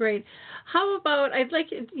 that was great. How about, I'd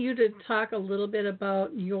like you to talk a little bit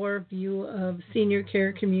about your view of senior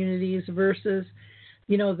care communities versus,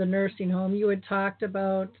 the nursing home. You had talked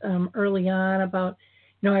about early on about,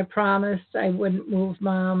 I promised I wouldn't move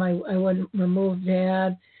Mom, I wouldn't remove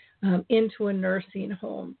Dad into a nursing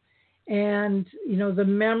home. And, the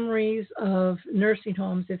memories of nursing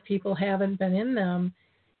homes, if people haven't been in them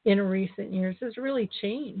in recent years, has really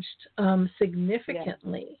changed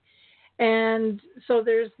significantly. Yeah. And so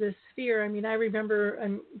there's this fear. I mean, I remember,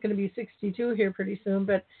 I'm going to be 62 here pretty soon,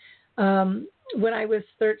 but when I was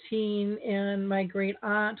 13 and my great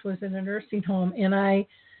aunt was in a nursing home, and I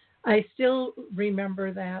still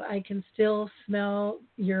remember that. I can still smell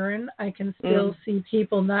urine. I can still see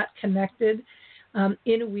people not connected in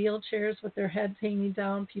wheelchairs with their heads hanging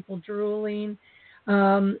down, people drooling.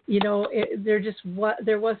 There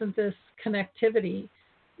wasn't this connectivity,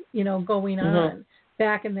 going on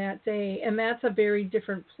back in that day. And that's a very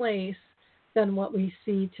different place than what we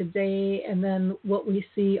see today, and then what we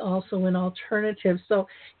see also in alternatives. So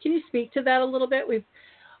can you speak to that a little bit? We've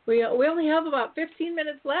We only have about 15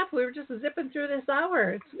 minutes left. We were just zipping through this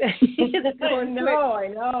hour. It's going quick. I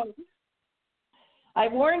know. I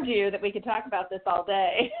warned you that we could talk about this all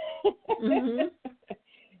day.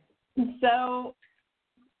 Mm-hmm. So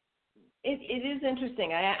it is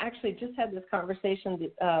interesting. I actually just had this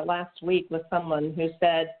conversation last week with someone who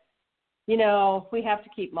said, you know, we have to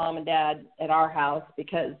keep mom and dad at our house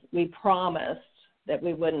because we promised that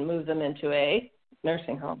we wouldn't move them into a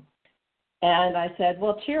nursing home. And I said,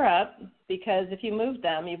 well, cheer up, because if you moved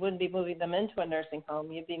them, you wouldn't be moving them into a nursing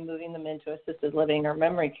home. You'd be moving them into assisted living or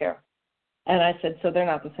memory care. And I said, so they're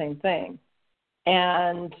not the same thing.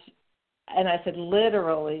 And I said,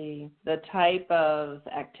 literally, the type of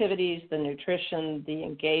activities, the nutrition, the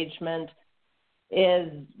engagement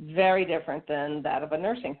is very different than that of a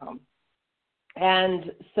nursing home.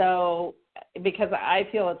 And so, because I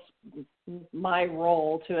feel it's my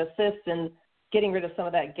role to assist in getting rid of some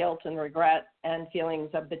of that guilt and regret and feelings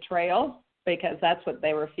of betrayal, because that's what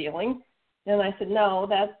they were feeling. And I said, no,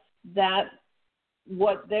 that's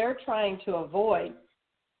what they're trying to avoid,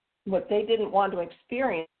 what they didn't want to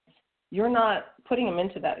experience, you're not putting them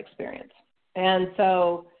into that experience. And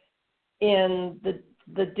so in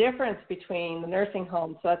the difference between the nursing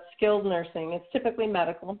home, so that's skilled nursing, it's typically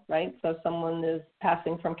medical, right? So someone is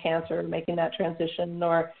passing from cancer, making that transition,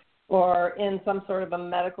 or in some sort of a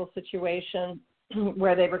medical situation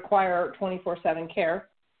where they require 24/7 care,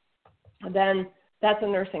 then that's a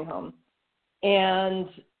nursing home. And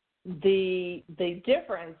the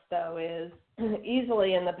difference, though, is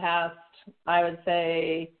easily in the past, I would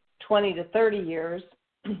say 20 to 30 years,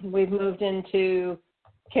 we've moved into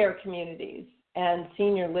care communities and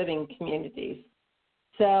senior living communities.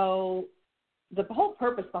 So the whole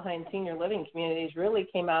purpose behind senior living communities really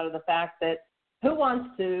came out of the fact that who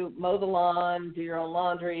wants to mow the lawn, do your own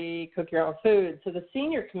laundry, cook your own food? So the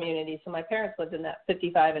senior community, so my parents lived in that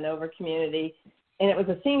 55 and over community, and it was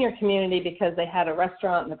a senior community because they had a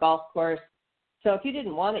restaurant and a golf course. So if you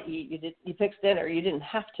didn't want to eat, you fixed dinner. You didn't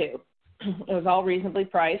have to. It was all reasonably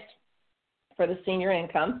priced for the senior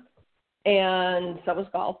income, and so was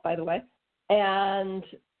golf, by the way. And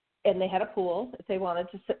they had a pool if they wanted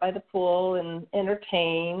to sit by the pool and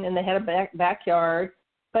entertain, and they had a backyard.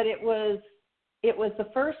 But it was the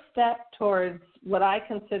first step towards what I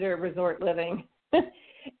consider resort living.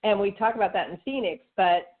 And we talk about that in Phoenix,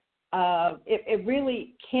 but it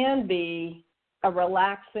really can be a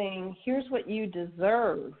relaxing, here's what you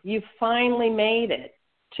deserve. You finally made it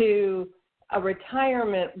to a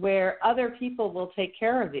retirement where other people will take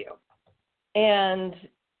care of you. And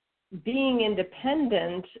being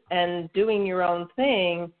independent and doing your own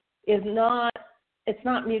thing it's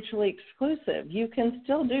not mutually exclusive. You can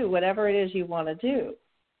still do whatever it is you want to do.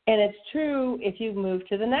 And it's true if you move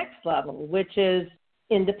to the next level, which is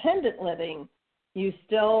independent living. You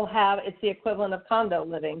still have, it's the equivalent of condo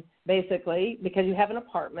living, basically, because you have an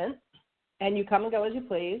apartment and you come and go as you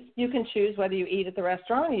please. You can choose whether you eat at the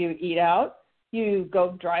restaurant or you eat out. You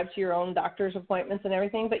go drive to your own doctor's appointments and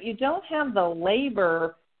everything, but you don't have the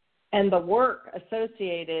labor and the work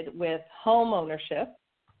associated with home ownership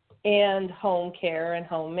and home care and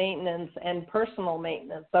home maintenance and personal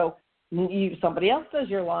maintenance. So somebody else does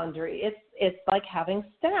your laundry. It's like having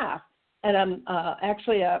staff. And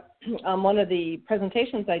actually on one of the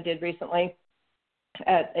presentations I did recently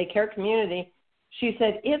at a care community, she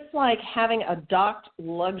said it's like having a docked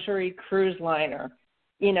luxury cruise liner.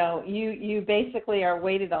 You know, you basically are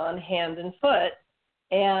waited on hand and foot.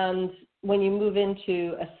 And when you move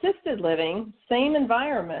into assisted living, same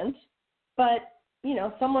environment, but you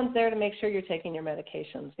know, someone's there to make sure you're taking your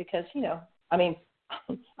medications because, you know, I mean,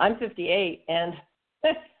 I'm 58 and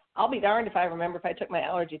I'll be darned if I remember if I took my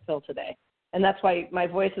allergy pill today. And that's why my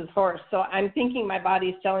voice is hoarse. So I'm thinking my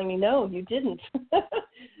body's telling me, no, you didn't.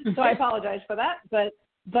 So I apologize for that. But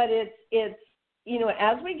it's, you know,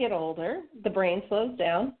 as we get older, the brain slows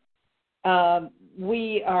down.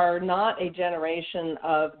 We are not a generation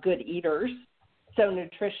of good eaters. So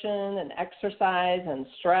nutrition and exercise and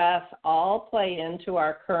stress all play into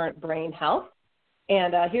our current brain health.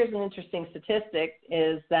 And here's an interesting statistic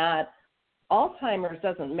is that Alzheimer's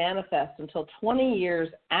doesn't manifest until 20 years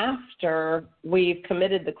after we've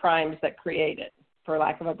committed the crimes that create it, for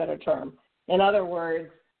lack of a better term. In other words,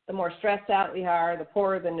 the more stressed out we are, the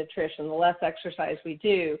poorer the nutrition, the less exercise we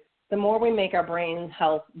do, the more we make our brain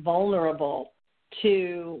health vulnerable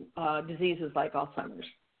to diseases like Alzheimer's.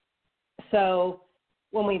 So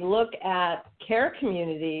when we look at care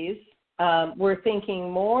communities, we're thinking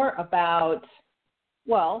more about,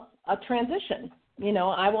 well, a transition. You know,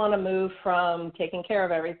 I want to move from taking care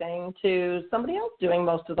of everything to somebody else doing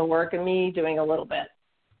most of the work and me doing a little bit.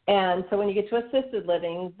 And so when you get to assisted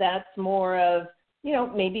living, that's more of,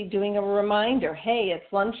 maybe doing a reminder, hey,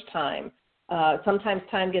 it's lunchtime. Sometimes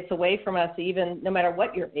time gets away from us, even no matter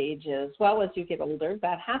what your age is. Well, as you get older,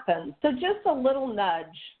 that happens. So just a little nudge,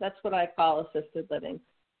 that's what I call assisted living.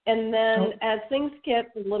 And then as things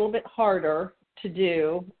get a little bit harder to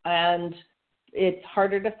do and it's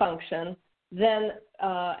harder to function, then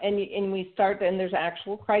and we start, and there's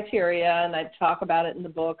actual criteria, and I talk about it in the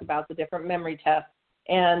book about the different memory tests.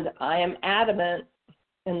 And I am adamant,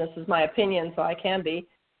 and this is my opinion, so I can be,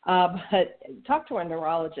 but talk to a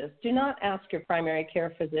neurologist. Do not ask your primary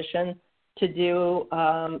care physician to do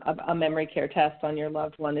a memory care test on your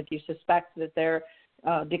loved one if you suspect that they're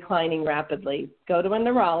declining rapidly. Go to a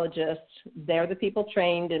neurologist. They're the people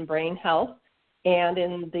trained in brain health and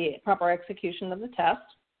in the proper execution of the test.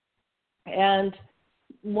 And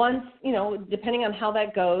once, depending on how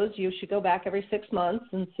that goes, you should go back every 6 months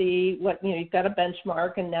and see what, you've got a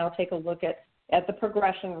benchmark, and now take a look at the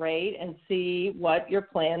progression rate and see what your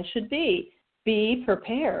plan should be. Be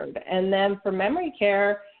prepared. And then for memory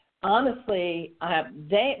care, honestly,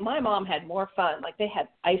 my mom had more fun. Like, they had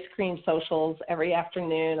ice cream socials every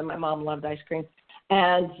afternoon, and my mom loved ice cream.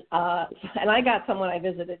 And I got some when I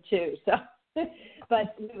visited too. So,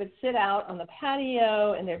 but we would sit out on the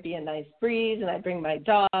patio, and there'd be a nice breeze, and I'd bring my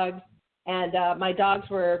dogs. And my dogs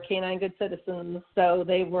were canine good citizens, so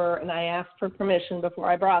they were, and I asked for permission before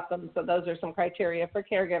I brought them. So those are some criteria for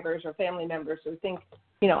caregivers or family members who think,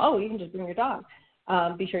 you can just bring your dog.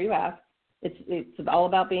 Be sure you ask. It's all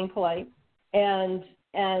about being polite. And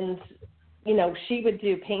she would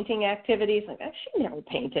do painting activities. Like, she never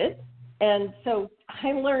painted. And so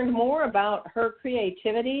I learned more about her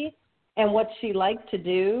creativity and what she liked to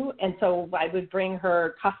do. And so I would bring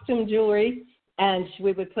her costume jewelry, and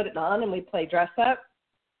we would put it on, and we'd play dress up.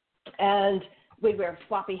 And we'd wear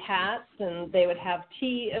floppy hats, and they would have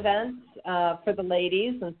tea events for the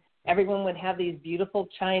ladies. And everyone would have these beautiful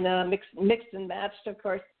china, mixed and matched, of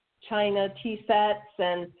course, china tea sets.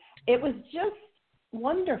 And it was just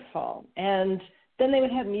wonderful. And then they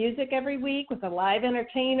would have music every week with a live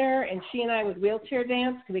entertainer, and she and I would wheelchair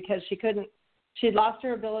dance because she'd lost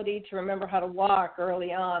her ability to remember how to walk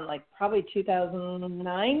early on, like probably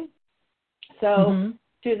 2009. So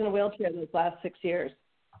she was in a wheelchair those last 6 years.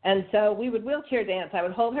 And so we would wheelchair dance. I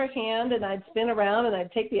would hold her hand, and I'd spin around, and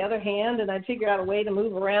I'd take the other hand, and I'd figure out a way to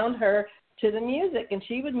move around her to the music. And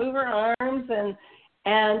she would move her arms, and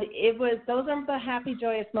those are the happy,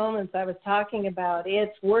 joyous moments I was talking about.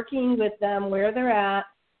 It's working with them where they're at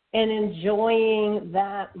and enjoying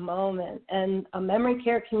that moment. And a memory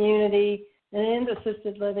care community and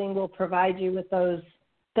assisted living will provide you with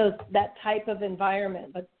that type of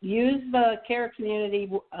environment. But use the care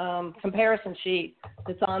community comparison sheet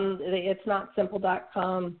that's on the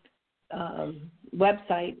itsnotsimple.com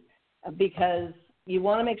website, because you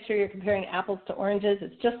want to make sure you're comparing apples to oranges.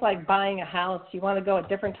 It's just like buying a house. You want to go at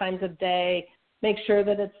different times of day, make sure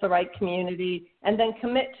that it's the right community, and then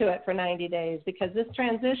commit to it for 90 days, because this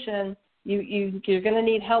transition, you're going to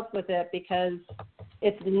need help with it, because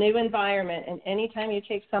it's a new environment. And anytime you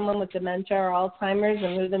take someone with dementia or Alzheimer's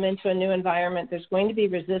and move them into a new environment, there's going to be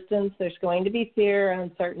resistance. There's going to be fear,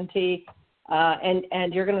 uncertainty,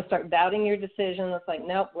 and you're going to start doubting your decision. It's like,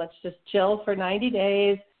 nope, let's just chill for 90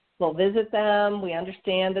 days. We'll visit them. We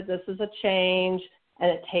understand that this is a change,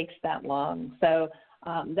 and it takes that long. So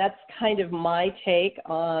that's kind of my take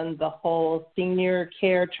on the whole senior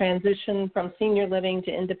care transition from senior living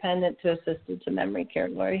to independent to assisted to memory care,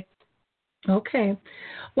 Lori. Okay.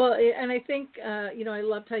 Well, and I think, I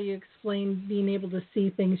loved how you explained being able to see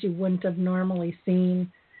things you wouldn't have normally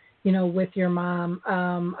seen, with your mom.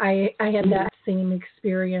 I had that same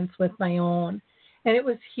experience with my own, and it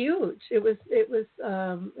was huge. It was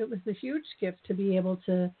a huge gift to be able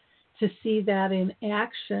to see that in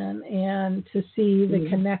action and to see the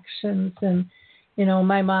connections. And,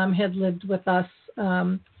 my mom had lived with us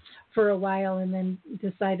for a while, and then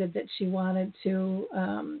decided that she wanted to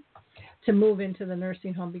move into the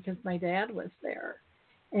nursing home because my dad was there.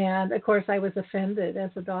 And of course I was offended as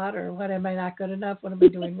a daughter. What, am I not good enough? What am I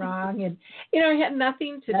doing wrong? And, it had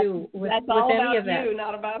nothing to do with any of that. That's all about you,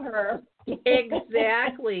 not about her.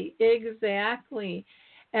 Exactly.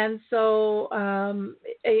 And so, and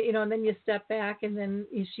then you step back, and then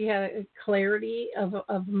she had a clarity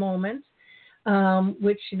of moment,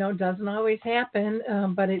 which, doesn't always happen,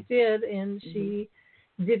 but it did. And she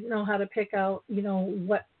didn't know how to pick out,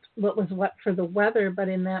 what was what for the weather. But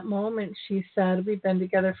in that moment, she said, we've been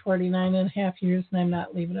together 49 and a half years, and I'm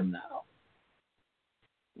not leaving him now.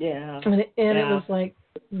 Yeah. And it was like,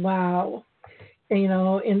 wow.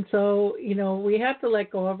 And so, we have to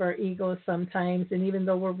let go of our egos sometimes. And even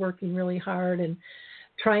though we're working really hard and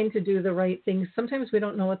trying to do the right things, sometimes we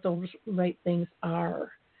don't know what those right things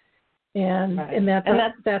are. And right. and that's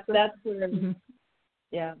where, mm-hmm.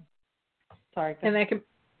 yeah. Sorry. And that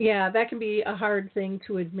can be a hard thing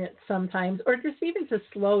to admit sometimes, or just even to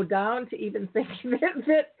slow down to even think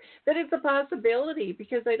that it's a possibility,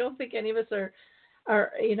 because I don't think any of us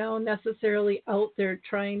are necessarily out there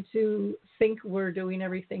trying to think we're doing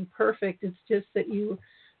everything perfect. It's just that you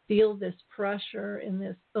feel this pressure and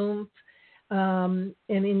this oomph, and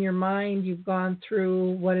in your mind you've gone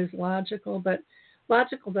through what is logical, but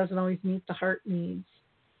logical doesn't always meet the heart needs.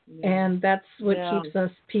 Yeah. And that's what keeps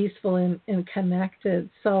us peaceful and connected.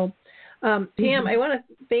 So, Pam, I want to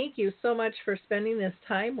thank you so much for spending this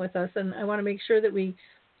time with us, and I want to make sure that we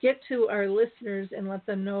get to our listeners and let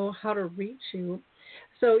them know how to reach you.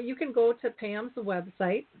 So you can go to Pam's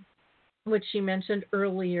website, which she mentioned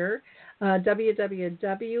earlier,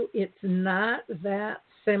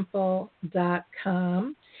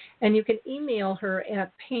 www.itsnotthatsimple.com. And you can email her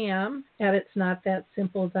at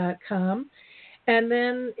pam@itsnotthatsimple.com. And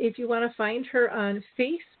then if you want to find her on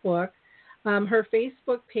Facebook, her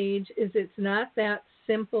Facebook page is It's Not That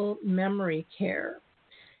Simple Memory Care.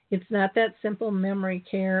 It's Not That Simple Memory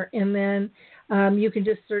Care. And then you can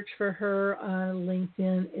just search for her on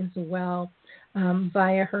LinkedIn as well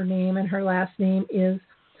via her name. And her last name is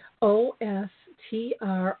Ostrowski.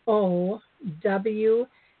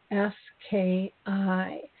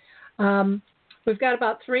 We've got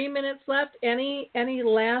about 3 minutes left. Any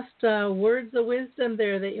last words of wisdom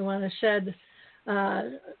there that you want to shed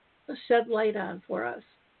light on for us?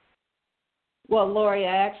 Well, Lori,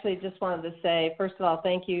 I actually just wanted to say, first of all,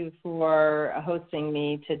 thank you for hosting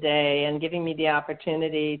me today and giving me the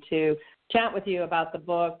opportunity to chat with you about the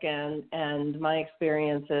book and my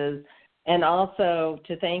experiences, and also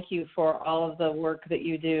to thank you for all of the work that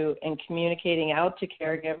you do in communicating out to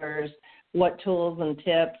caregivers what tools and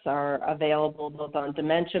tips are available both on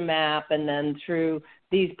Dementia Map and then through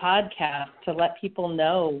these podcasts to let people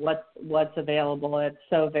know what's available. It's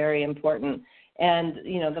so very important. And,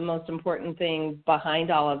 the most important thing behind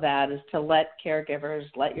all of that is to let caregivers,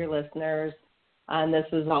 let your listeners, and this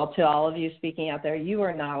is all to all of you speaking out there, you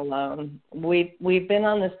are not alone. We've been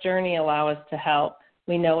on this journey, allow us to help.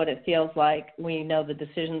 We know what it feels like. We know the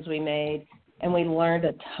decisions we made, and we learned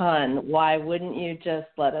a ton. Why wouldn't you just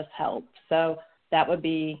let us help? So that would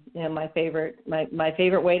be my favorite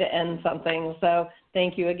way to end something. So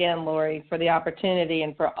thank you again, Lori, for the opportunity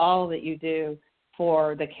and for all that you do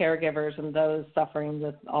for the caregivers and those suffering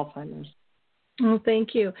with Alzheimer's. Oh,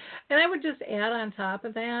 thank you. And I would just add on top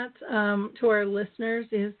of that to our listeners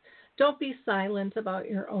is don't be silent about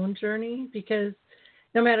your own journey, because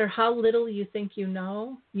no matter how little you think you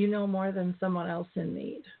know more than someone else in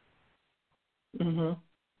need.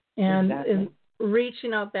 Mm-hmm. And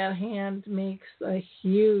reaching out that hand makes a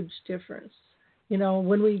huge difference.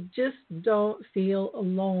 When we just don't feel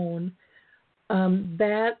alone,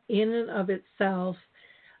 that in and of itself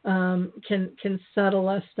can settle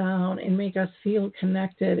us down and make us feel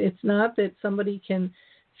connected. It's not that somebody can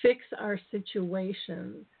fix our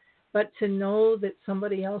situation, but to know that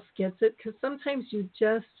somebody else gets it, because sometimes you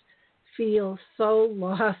just feel so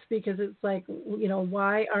lost because it's like,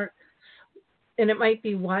 why aren't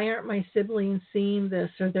my siblings seeing this,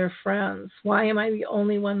 or their friends? Why am I the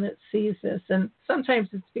only one that sees this? And sometimes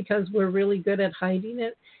it's because we're really good at hiding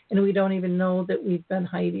it, and we don't even know that we've been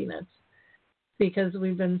hiding it because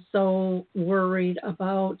we've been so worried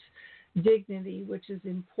about dignity, which is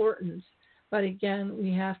important. But again,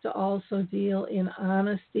 we have to also deal in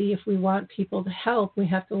honesty. If we want people to help, we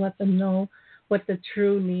have to let them know what the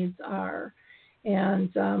true needs are.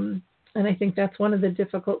 And I think that's one of the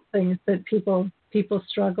difficult things that people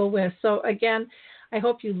struggle with. So again, I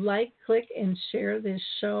hope you like, click, and share this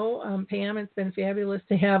show. Pam, it's been fabulous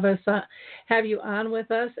to have you on with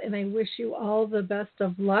us, and I wish you all the best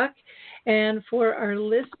of luck. And for our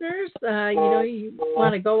listeners, you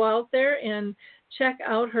want to go out there and check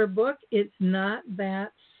out her book, It's Not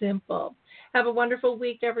That Simple. Have a wonderful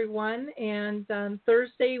week, everyone. And on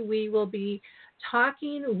Thursday, we will be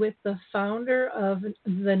talking with the founder of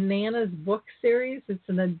the Nana's book series. It's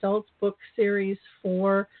an adult book series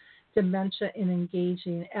for dementia and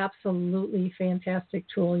engaging. Absolutely fantastic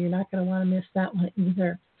tool. You're not going to want to miss that one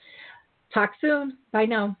either. Talk soon. Bye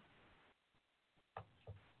now.